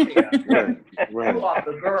 Get out there. Right. You are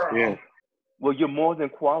the girl. Yeah. Well, you're more than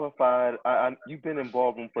qualified. You've been in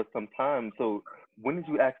ballroom for some time. So when did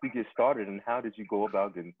you actually get started, and how did you go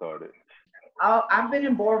about getting started? I've been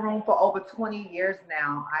in ballroom for over 20 years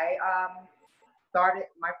now. I started,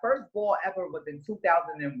 my first ball ever was in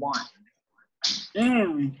 2001.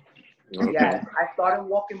 Mm. Okay. Yes, I started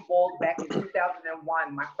walking balls back in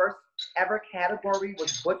 2001. My first ever category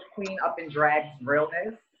was Butch Queen Up in Drag's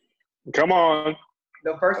Realness. Come on.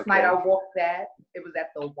 The first night I walked that, it was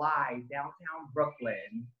at the Y, downtown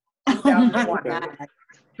Brooklyn, 2001. God.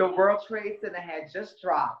 The World Trade Center had just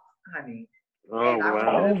dropped, honey. Oh, And I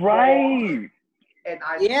wow. All right. And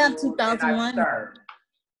I Yeah, stood and 2001. I served.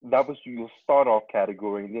 That was your start off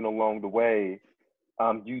category, and then along the way,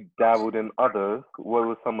 you dabbled in others. What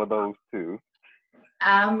were some of those too?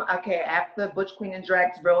 Okay, after Butch Queen and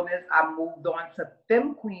Drag's Realness, I moved on to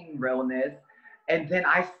Femme Queen Realness. And then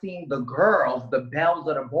I seen the girls, the belles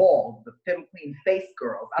of the ball, the Femme Queen face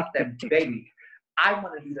girls. I said, baby, I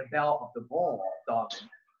want to be the belle of the ball, darling.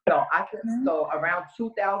 So so around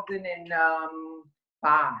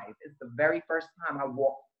 2005 is the very first time I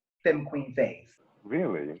walked Femme Queen face.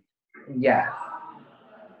 Really? Yes.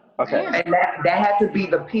 Okay. And that had to be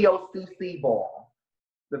the POCC ball.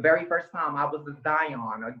 The very first time I was a Zion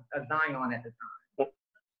at the time.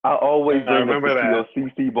 I always I bring up the remember that.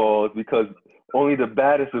 POCC balls because only the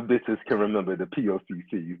baddest of bitches can remember the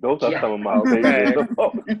POCCs. Those are Yeah. some of my favorites.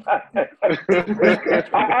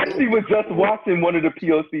 I actually was just watching one of the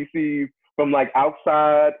POCCs from like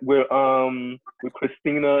outside with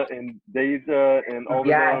Christina and Deja and all of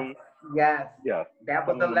them. Yes. Yeah. That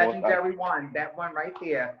was the legendary one. That one right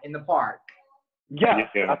there in the park. Yeah.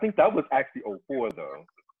 Yeah. I think that was actually 04 though.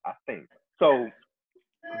 I think. So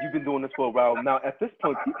you've been doing this for a while. Now, at this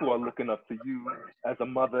point, people are looking up to you as a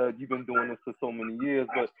mother. You've been doing this for so many years,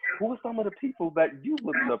 but who were some of the people that you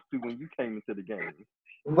looked up to when you came into the game?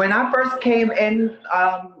 When I first came in,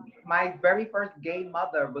 my very first gay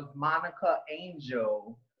mother was Monica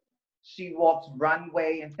Angel. She walked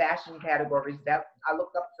runway and fashion categories. That I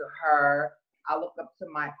looked up to her. I looked up to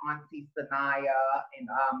my auntie Sanaya and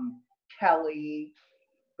Kelly.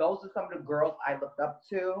 Those are some of the girls I looked up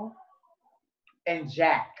to. And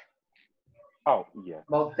Jack. Oh, yeah.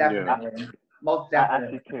 Most definitely. Most I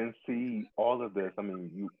definitely. actually can see all of this. I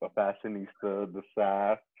mean, you a fashionista, the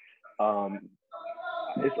sass. Um,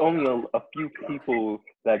 it's only a few people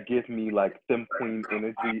that give me like Femme Queen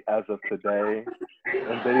energy as of today.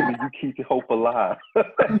 And baby, you keep hope alive. Yeah,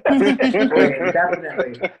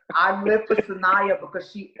 definitely. I live for Sanaya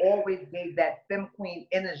because she always gave that Femme Queen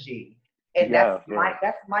energy. And Yeah,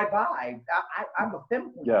 that's my vibe. I'm a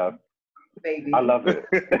Femme Queen, yeah, baby. I love it.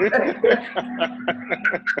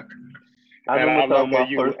 I And I remember love my that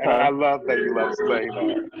you first and I time. love that you love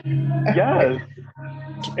Slayna. Yes,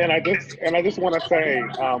 And I just want to say,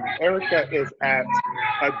 Erica is at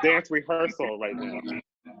a dance rehearsal right now.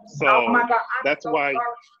 Oh my So God, I'm that's so why sorry.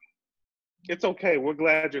 it's okay. We're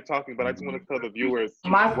glad you're talking, but I just want to tell the viewers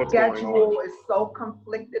My what's going on. schedule is so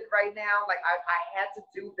conflicted right now. Like I had to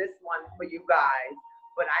do this one for you guys,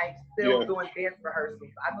 but I'm still Yeah. doing dance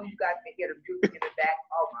rehearsals. I know you guys can hear the music in the back.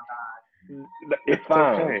 Oh my God. it's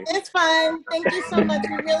fine. Okay. It's fine. Thank you so much.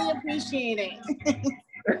 We really appreciate it.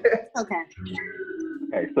 Okay.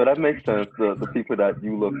 Okay, so that makes sense. The people that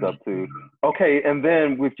you looked up to. Okay, and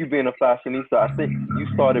then with you being a fashionista, I think you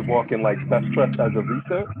started walking like best dressed as a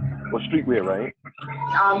recent or streetwear, right?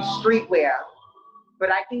 Streetwear,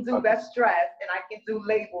 but I can do Okay. best dressed and I can do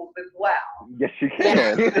labels as well. Yes, you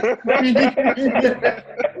can.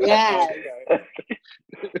 Yes.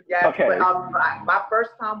 Yes, Okay. but my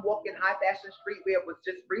first time walking high fashion streetwear was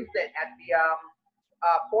just recent at the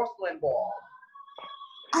porcelain ball.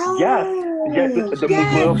 Yes, yes, the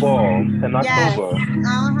Mugler ball in Yes. October.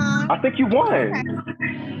 Uh-huh. I think you won.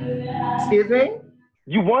 Excuse me?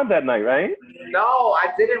 You won that night, right? No, I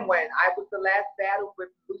didn't win. I was the last battle with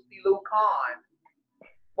Lucy Lou Khan.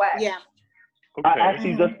 West. Yeah. I Okay.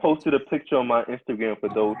 actually just posted a picture on my Instagram for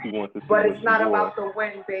those who want to see But what it's not she wore. about the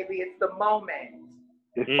win, baby. It's the moment.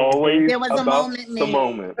 It's Mhm. always There was a about moment the made.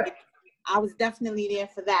 moment. I was definitely there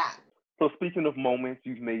for that. So speaking of moments,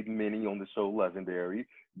 you've made many on the show, Legendary.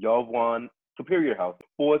 Y'all won Superior House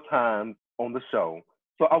 4 times on the show.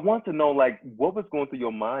 So I want to know, like, what was going through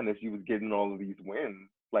your mind as you was getting all of these wins?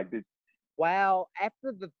 Like, Well,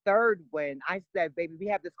 after the third win, I said, baby, we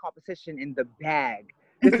have this competition in the bag.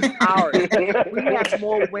 This is ours. We have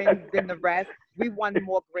more wins than the rest. We won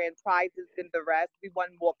more grand prizes than the rest. We won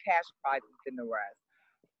more cash prizes than the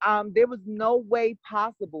rest. There was no way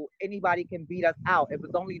possible anybody can beat us out. It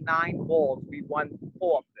was only 9 balls. We won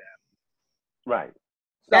 4 of them. right.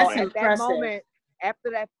 So That's at impressive. that moment,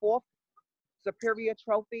 after that 4th Superior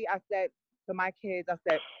trophy, I said to my kids, I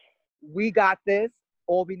said, we got this.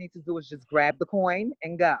 All we need to do is just grab the coin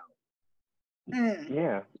and go.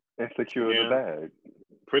 Yeah, and secure the bag.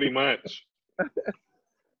 Pretty much.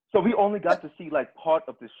 So we only got to see like part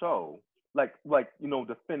of the show, like you know,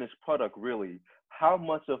 the finished product. Really, how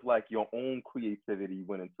much of like your own creativity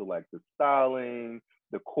went into like the styling,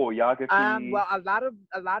 the choreography? Well, a lot of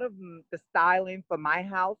the styling for my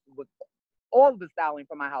house was all of the styling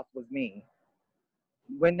for my house was me.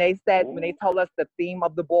 When they told us the theme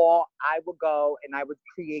of the ball, I would go and I would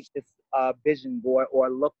create this vision board or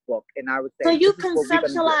lookbook, and I would say, So you this is what we're gonna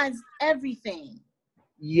do. conceptualize everything.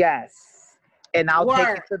 Yes, and I'll take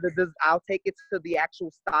Work. it to the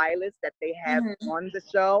actual stylist that they have on the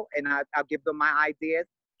show, and I'll give them my ideas,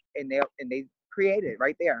 and they create it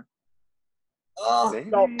right there. Oh,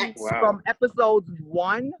 So Wow. from episodes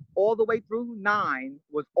 1 all the way through 9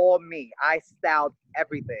 was all me. I styled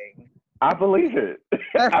everything. I believe it.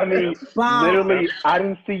 I mean, wow. literally, I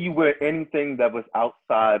didn't see you wear anything that was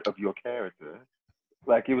outside of your character.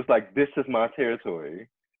 Like it was like, this is my territory.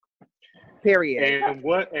 Period. And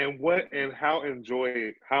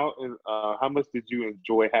how much did you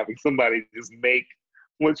enjoy having somebody just make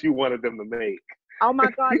what you wanted them to make? Oh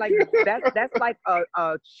my God! Like that's like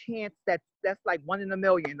a chance that's like 1 in a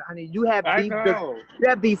million. I mean, you have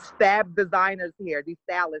these fab designers here, these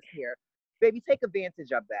stylists here. Baby, take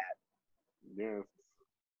advantage of that. Yes.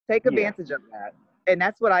 Take advantage of that. And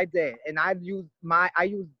that's what I did. And I used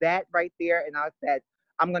that right there, and I said,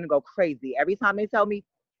 I'm gonna go crazy. Every time they tell me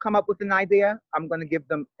come up with an idea, I'm gonna give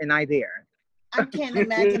them an idea. I can't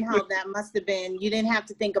imagine how that must have been. You didn't have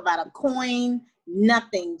to think about a coin,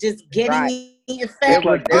 nothing. Just getting the effect. It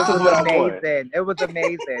was amazing. It was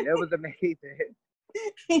amazing. It was amazing.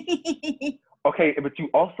 Okay, but you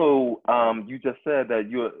also you just said that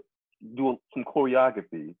you do some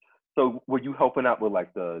choreography. So were you helping out with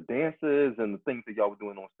like the dances and the things that y'all were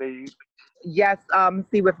doing on stage? Yes.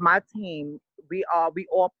 See, with my team, we all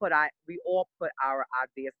put our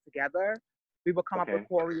ideas together. We would come up with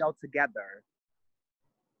choreo together.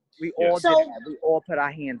 We all did that. We all put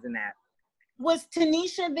our hands in that. Was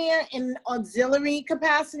Tanisha there in auxiliary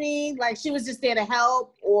capacity? Like she was just there to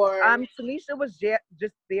help, or? Tanisha was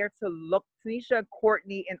just there to look Tanisha,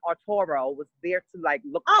 Courtney, and Arturo was there to like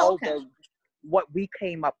look okay. over what we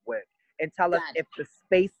came up with and tell us Got it. if the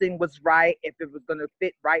spacing was right, if it was gonna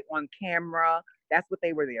fit right on camera. That's what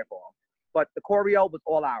they were there for. But the choreo was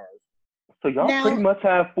all ours. So y'all Now- pretty much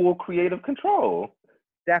have full creative control.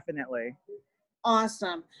 Definitely.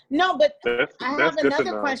 Awesome. No, but That's I have good to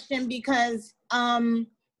another know. question because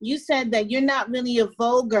you said that you're not really a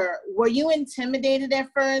voguer. Were you intimidated at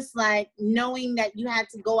first, like knowing that you had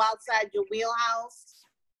to go outside your wheelhouse?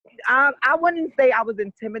 I wouldn't say I was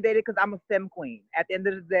intimidated because I'm a femme queen. At the end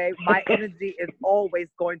of the day, my energy is always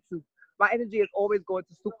going to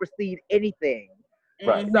supersede anything.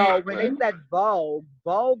 Right. So when they said Vogue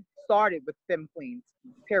started with femme queens,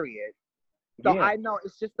 period. So Yeah. I know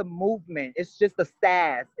it's just a movement. It's just a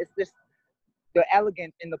sass. It's just the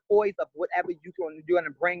elegance and the poise of whatever you're going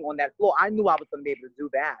to bring on that floor. I knew I was going to be able to do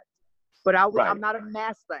that. But I'm not a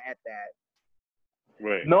master at that.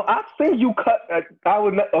 Right. No, I've seen you cut.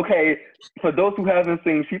 Okay, for those who haven't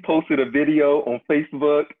seen, she posted a video on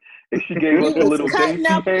Facebook and she gave us a was little cutting dainty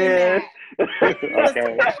up in hand.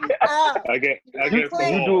 Okay. Oh, I get You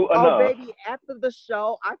Clean. do Oh, enough. baby, after the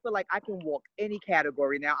show, I feel like I can walk any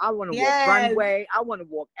category now. I want to Yes. walk runway. I want to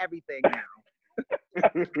walk everything now.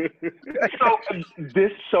 So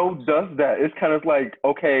this show does that. It's kind of like,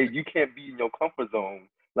 okay, you can't be in your comfort zone.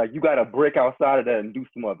 Like you got to break outside of that and do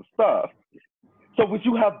some other stuff. So would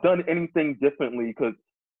you have done anything differently? Because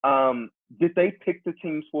did they pick the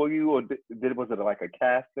teams for you, or was it like a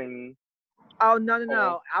casting? Oh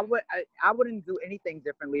no! I wouldn't do anything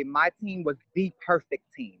differently. My team was the perfect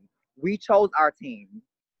team. We chose our team.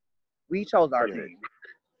 Okay.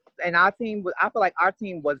 And our team was. I feel like our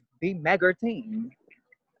team was the mega team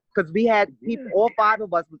because we had people. All five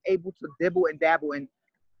of us was able to dibble and dabble in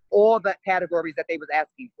all the categories that they was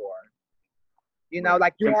asking for. You know,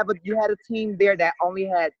 like you had a team there that only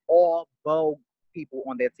had all Vogue people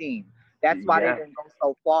on their team. That's why they didn't go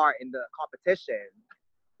so far in the competition.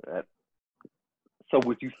 So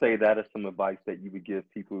would you say that is some advice that you would give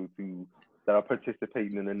people that are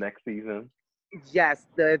participating in the next season? Yes,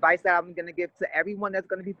 the advice that I'm going to give to everyone that's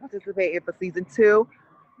going to be participating for season 2,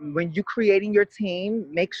 when you're creating your team,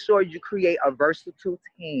 make sure you create a versatile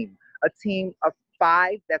team, a team of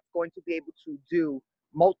 5 that's going to be able to do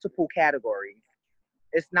multiple categories.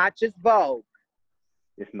 It's not just Vogue.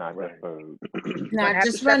 It's not just Vogue. not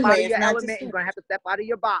just runway. runway. You're It's not going just. to have to step out of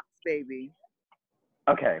your box, baby.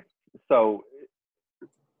 Okay, so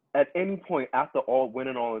at any point after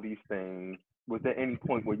winning all of these things, was there any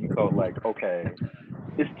point where you felt like, okay,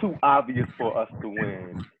 it's too obvious for us to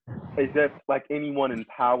win? Is there like anyone in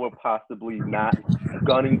power possibly not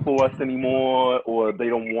gunning for us anymore, or they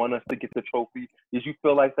don't want us to get the trophy? Did you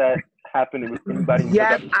feel like that happened with anybody?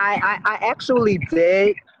 Yes, I actually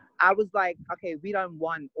did. I was like, okay, we done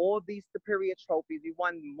won all these superior trophies. We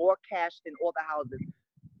won more cash than all the houses.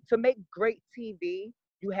 To make great TV,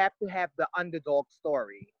 you have to have the underdog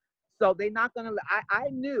story. So they're not gonna. I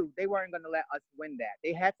knew they weren't gonna let us win that.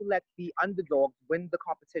 They had to let the underdogs win the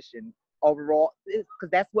competition overall,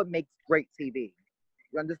 because that's what makes great TV.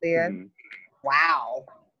 You understand? Mm-hmm. Wow.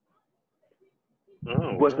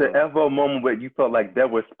 Oh, Was there ever a moment where you felt like there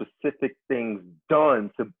were specific things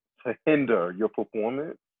done to hinder your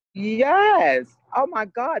performance? Yes. Oh my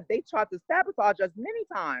God, they tried to sabotage us many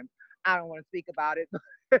times. I don't want to speak about it.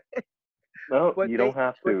 No, you don't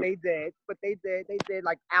have to. But they did. They did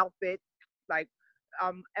like outfits, like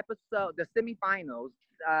the semifinals,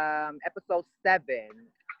 episode 7,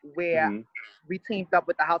 where we teamed up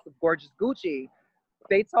with the House of Gorgeous Gucci.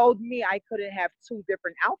 They told me I couldn't have 2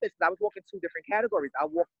 different outfits. I was walking 2 different categories. I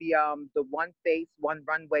walked the one face, one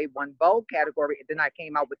runway, one Vogue category, and then I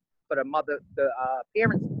came out for the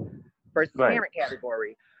parents versus parent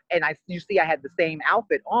category. And you see I had the same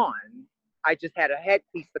outfit on. I just had a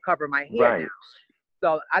headpiece to cover my hair now.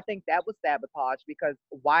 So I think that was sabotage, because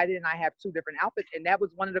why didn't I have 2 different outfits? And that was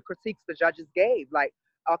one of the critiques the judges gave. Like,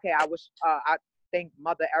 okay, I think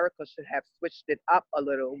Mother Erica should have switched it up a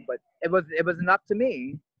little, but it wasn't up to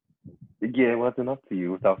me. Yeah, it wasn't up to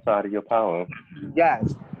you. It was outside of your power.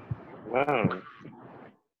 Yes. wow.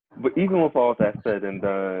 But even with all that said and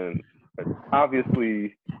done,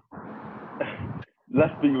 obviously,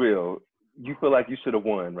 let's be real. You feel like you should have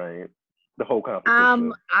won, right? The whole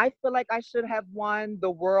competition. I feel like I should have won. The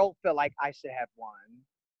world feel like I should have won.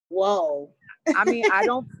 Whoa. I mean, I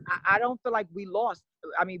don't feel like we lost.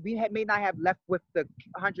 I mean, we may not have left with the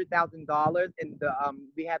 $100,000, and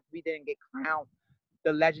we didn't get crowned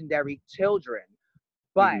the legendary children,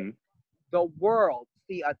 but the world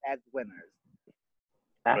see us as winners.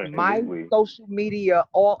 Absolutely. My social media,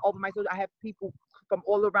 all over my social, I have people from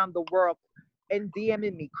all around the world and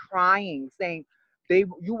DMing me crying, saying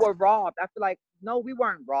you were robbed. I feel like, no, we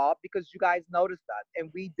weren't robbed because you guys noticed us and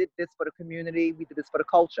we did this for the community. We did this for the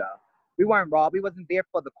culture. We weren't robbed. We wasn't there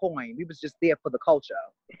for the coin. We was just there for the culture.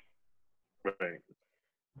 Right.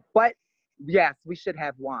 But yes, we should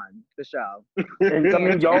have won the show. And I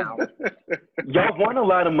mean, y'all won a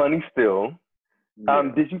lot of money still.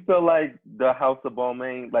 Yeah. Did you feel like the House of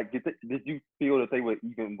Balmain, like, did you feel that they were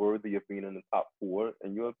even worthy of being in the top 4,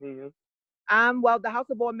 in your opinion? Well, the House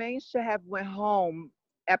of Balmain should have went home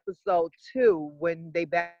episode 2 when they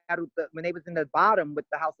battled when they was in the bottom with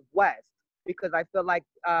the House of West, because I feel like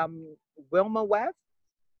Wilma West,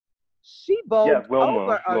 she voted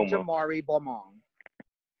over Jamari Beaumont.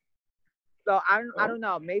 So I don't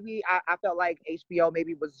know. Maybe I felt like HBO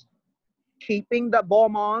maybe was keeping the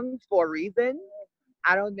Beaumonts for a reason.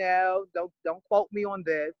 I don't know. Don't quote me on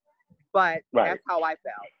this, but that's how I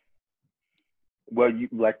felt. Well,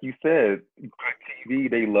 like you said, TV,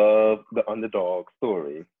 they love the underdog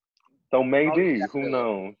story. So maybe, who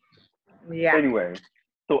knows? Yeah. Anyway,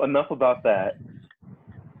 so enough about that.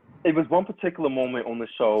 It was one particular moment on the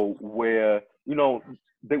show where, you know,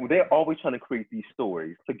 they're always trying to create these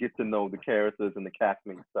stories to get to know the characters and the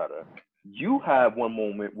castmates better. You have one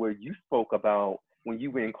moment where you spoke about when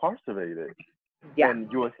you were incarcerated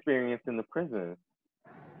and your experience in the prison.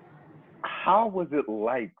 How was it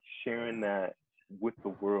like sharing that with the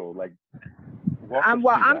world? Like, I'm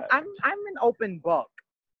an open book.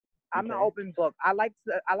 I'm an open book. I like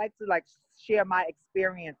to like share my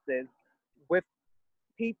experiences with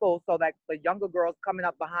people so that the younger girls coming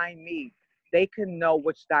up behind me, they can know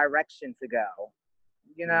which direction to go.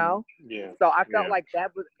 You know? Yeah. So I felt like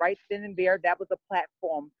that was right then and there, that was a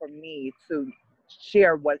platform for me to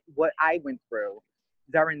share what I went through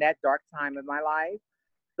during that dark time in my life.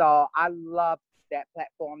 So I loved that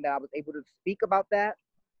platform that I was able to speak about that.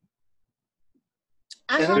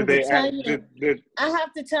 I have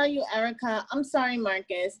to tell you, Erica, I'm sorry,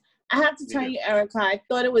 Marcus. I have to tell you, Erica, I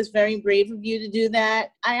thought it was very brave of you to do that.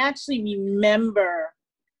 I actually remember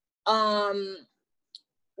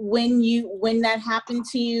when that happened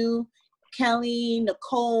to you, Kelly,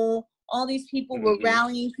 Nicole, all these people were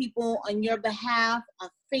rallying people on your behalf on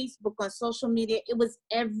Facebook, on social media. It was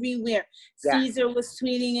everywhere. Yeah. Caesar was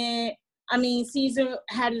tweeting it. I mean, Caesar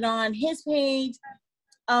had it on his page.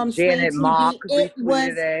 Janet Mock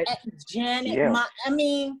retweeted it. Janet Mock. I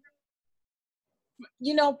mean,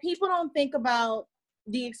 you know, people don't think about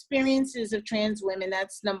the experiences of trans women.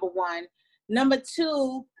 That's number one. Number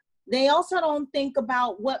two, they also don't think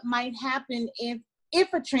about what might happen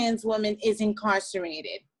if a trans woman is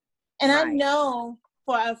incarcerated. And I know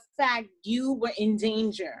for a fact you were in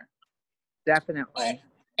danger. Definitely.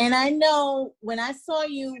 And I know when I saw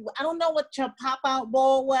you, I don't know what your pop-out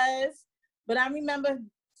ball was, but I remember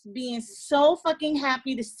being so fucking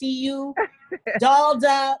happy to see you dolled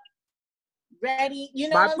up, ready. You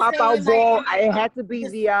know my what I'm pop-out saying? ball, like, it had to be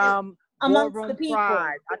the Ballroom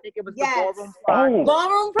Pride. I think it was the Ballroom Pride. Oh,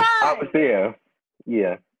 Ballroom Pride. I was there.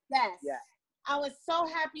 Yeah. Yes. I was so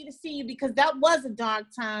happy to see you because that was a dark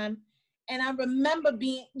time. And I remember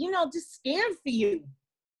being, you know, just scared for you.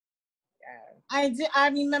 I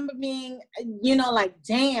remember being, you know, like,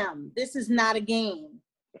 damn, this is not a game.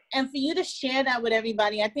 And for you to share that with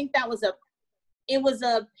everybody, I think that was a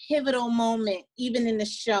pivotal moment, even in the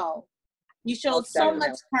show. You showed so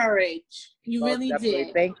much courage. You really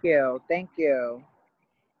did. Thank you. Thank you.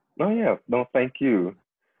 Oh yeah, no, thank you.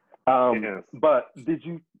 But did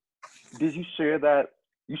you share that?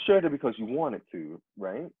 You shared it because you wanted to,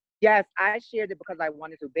 right? Yes, I shared it because I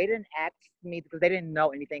wanted to. They didn't ask me because they didn't know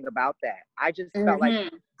anything about that. I just felt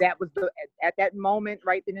like that was at that moment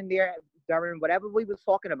right then and there during whatever we was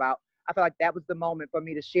talking about. I felt like that was the moment for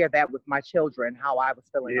me to share that with my children, how I was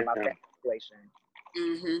feeling about that situation.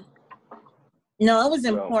 Mm-hmm. No, it was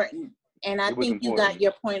important, and I think you got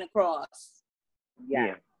your point across.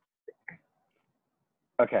 Yeah.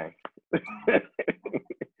 Okay.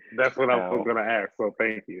 That's what I was going to ask. So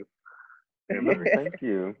thank you. Thank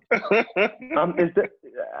you.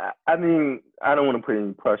 I mean, I don't want to put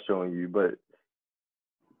any pressure on you, but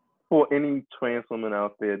for any trans women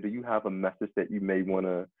out there, do you have a message that you may want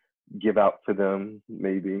to give out to them,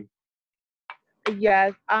 maybe?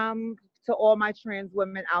 Yes. To all my trans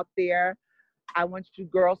women out there, I want you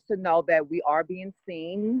girls to know that we are being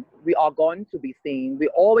seen. We are going to be seen. We're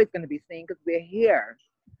always going to be seen because we're here.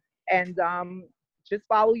 And just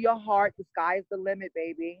follow your heart. The sky is the limit,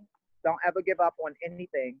 baby. Don't ever give up on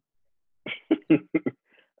anything.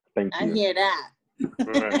 Thank you. I hear that.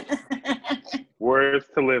 Words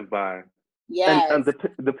to live by. Yes. And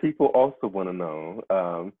the people also want to know,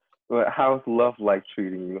 How's love like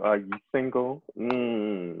treating you? Are you single?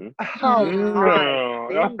 Mm. Oh No.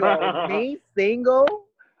 my, single. Me single?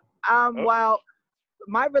 Well,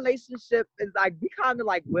 my relationship is like we kind of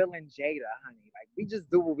like Will and Jada, honey. Like we just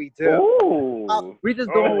do what we do. Ooh. We just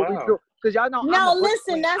do Oh, what we wow. do. Cause y'all know. No, I'm a butch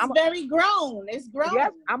listen, queen. that's very grown. It's grown.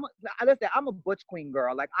 Yes, I'm a butch queen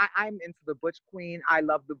girl. Like I'm into the butch queen. I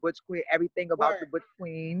love the butch queen. Everything about the butch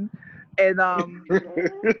queen. And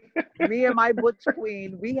me and my butch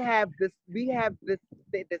queen, we have this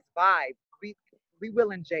vibe. We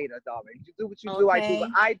Will and Jada, darling. You do what you do. I do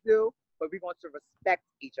what I do. But we want to respect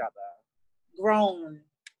each other. Grown.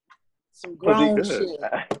 Some grown shit.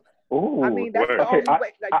 Ooh. I mean, that's the okay, only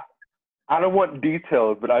way. Like, I don't want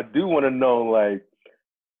details, but I do want to know, like,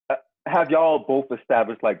 have y'all both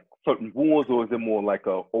established like certain rules, or is it more like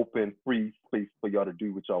a open, free space for y'all to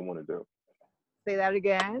do what y'all want to do? say that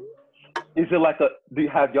again. Is it like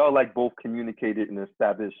have y'all like both communicated and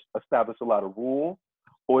established a lot of rules,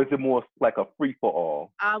 or is it more like a free for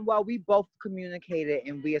all? Well, we both communicated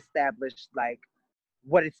and we established like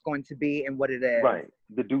what it's going to be and what it is. Right.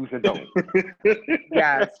 The do's and don'ts.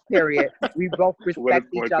 Yes, period. We both respect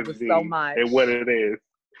each other so much. And what it is.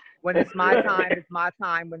 When it's my time, it's my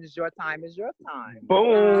time. When it's your time, it's your time.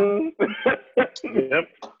 Boom. Yep.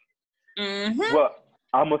 Mm-hmm. Well,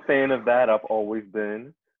 I'm a fan of that. I've always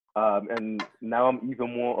been. And now I'm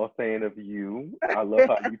even more a fan of you. I love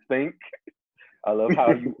how you think. I love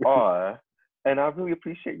how you are. And I really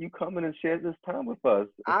appreciate you coming and sharing this time with us.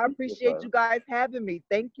 I appreciate you guys having me.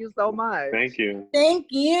 Thank you so much. Thank you. Thank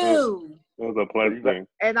you. It was a pleasure.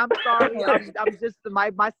 And I'm sorry, I'm just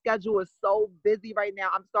my schedule is so busy right now.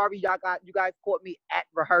 I'm sorry you guys caught me at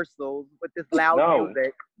rehearsals with this loud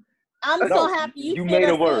music. I'm so happy you made fit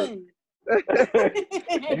it us work. in.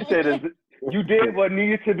 You said you did what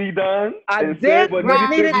needed to be done. I did what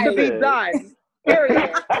needed to be said. done.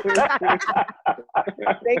 Period.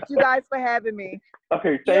 Thank you guys for having me.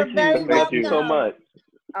 Okay, thank you. Thank you so much.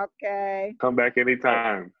 Okay. Come back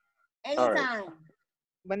anytime. Anytime. Right.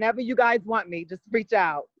 Whenever you guys want me, just reach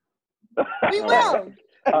out. We will.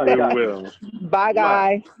 We will. Bye,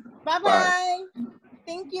 guys. Bye-bye.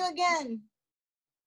 Thank you again.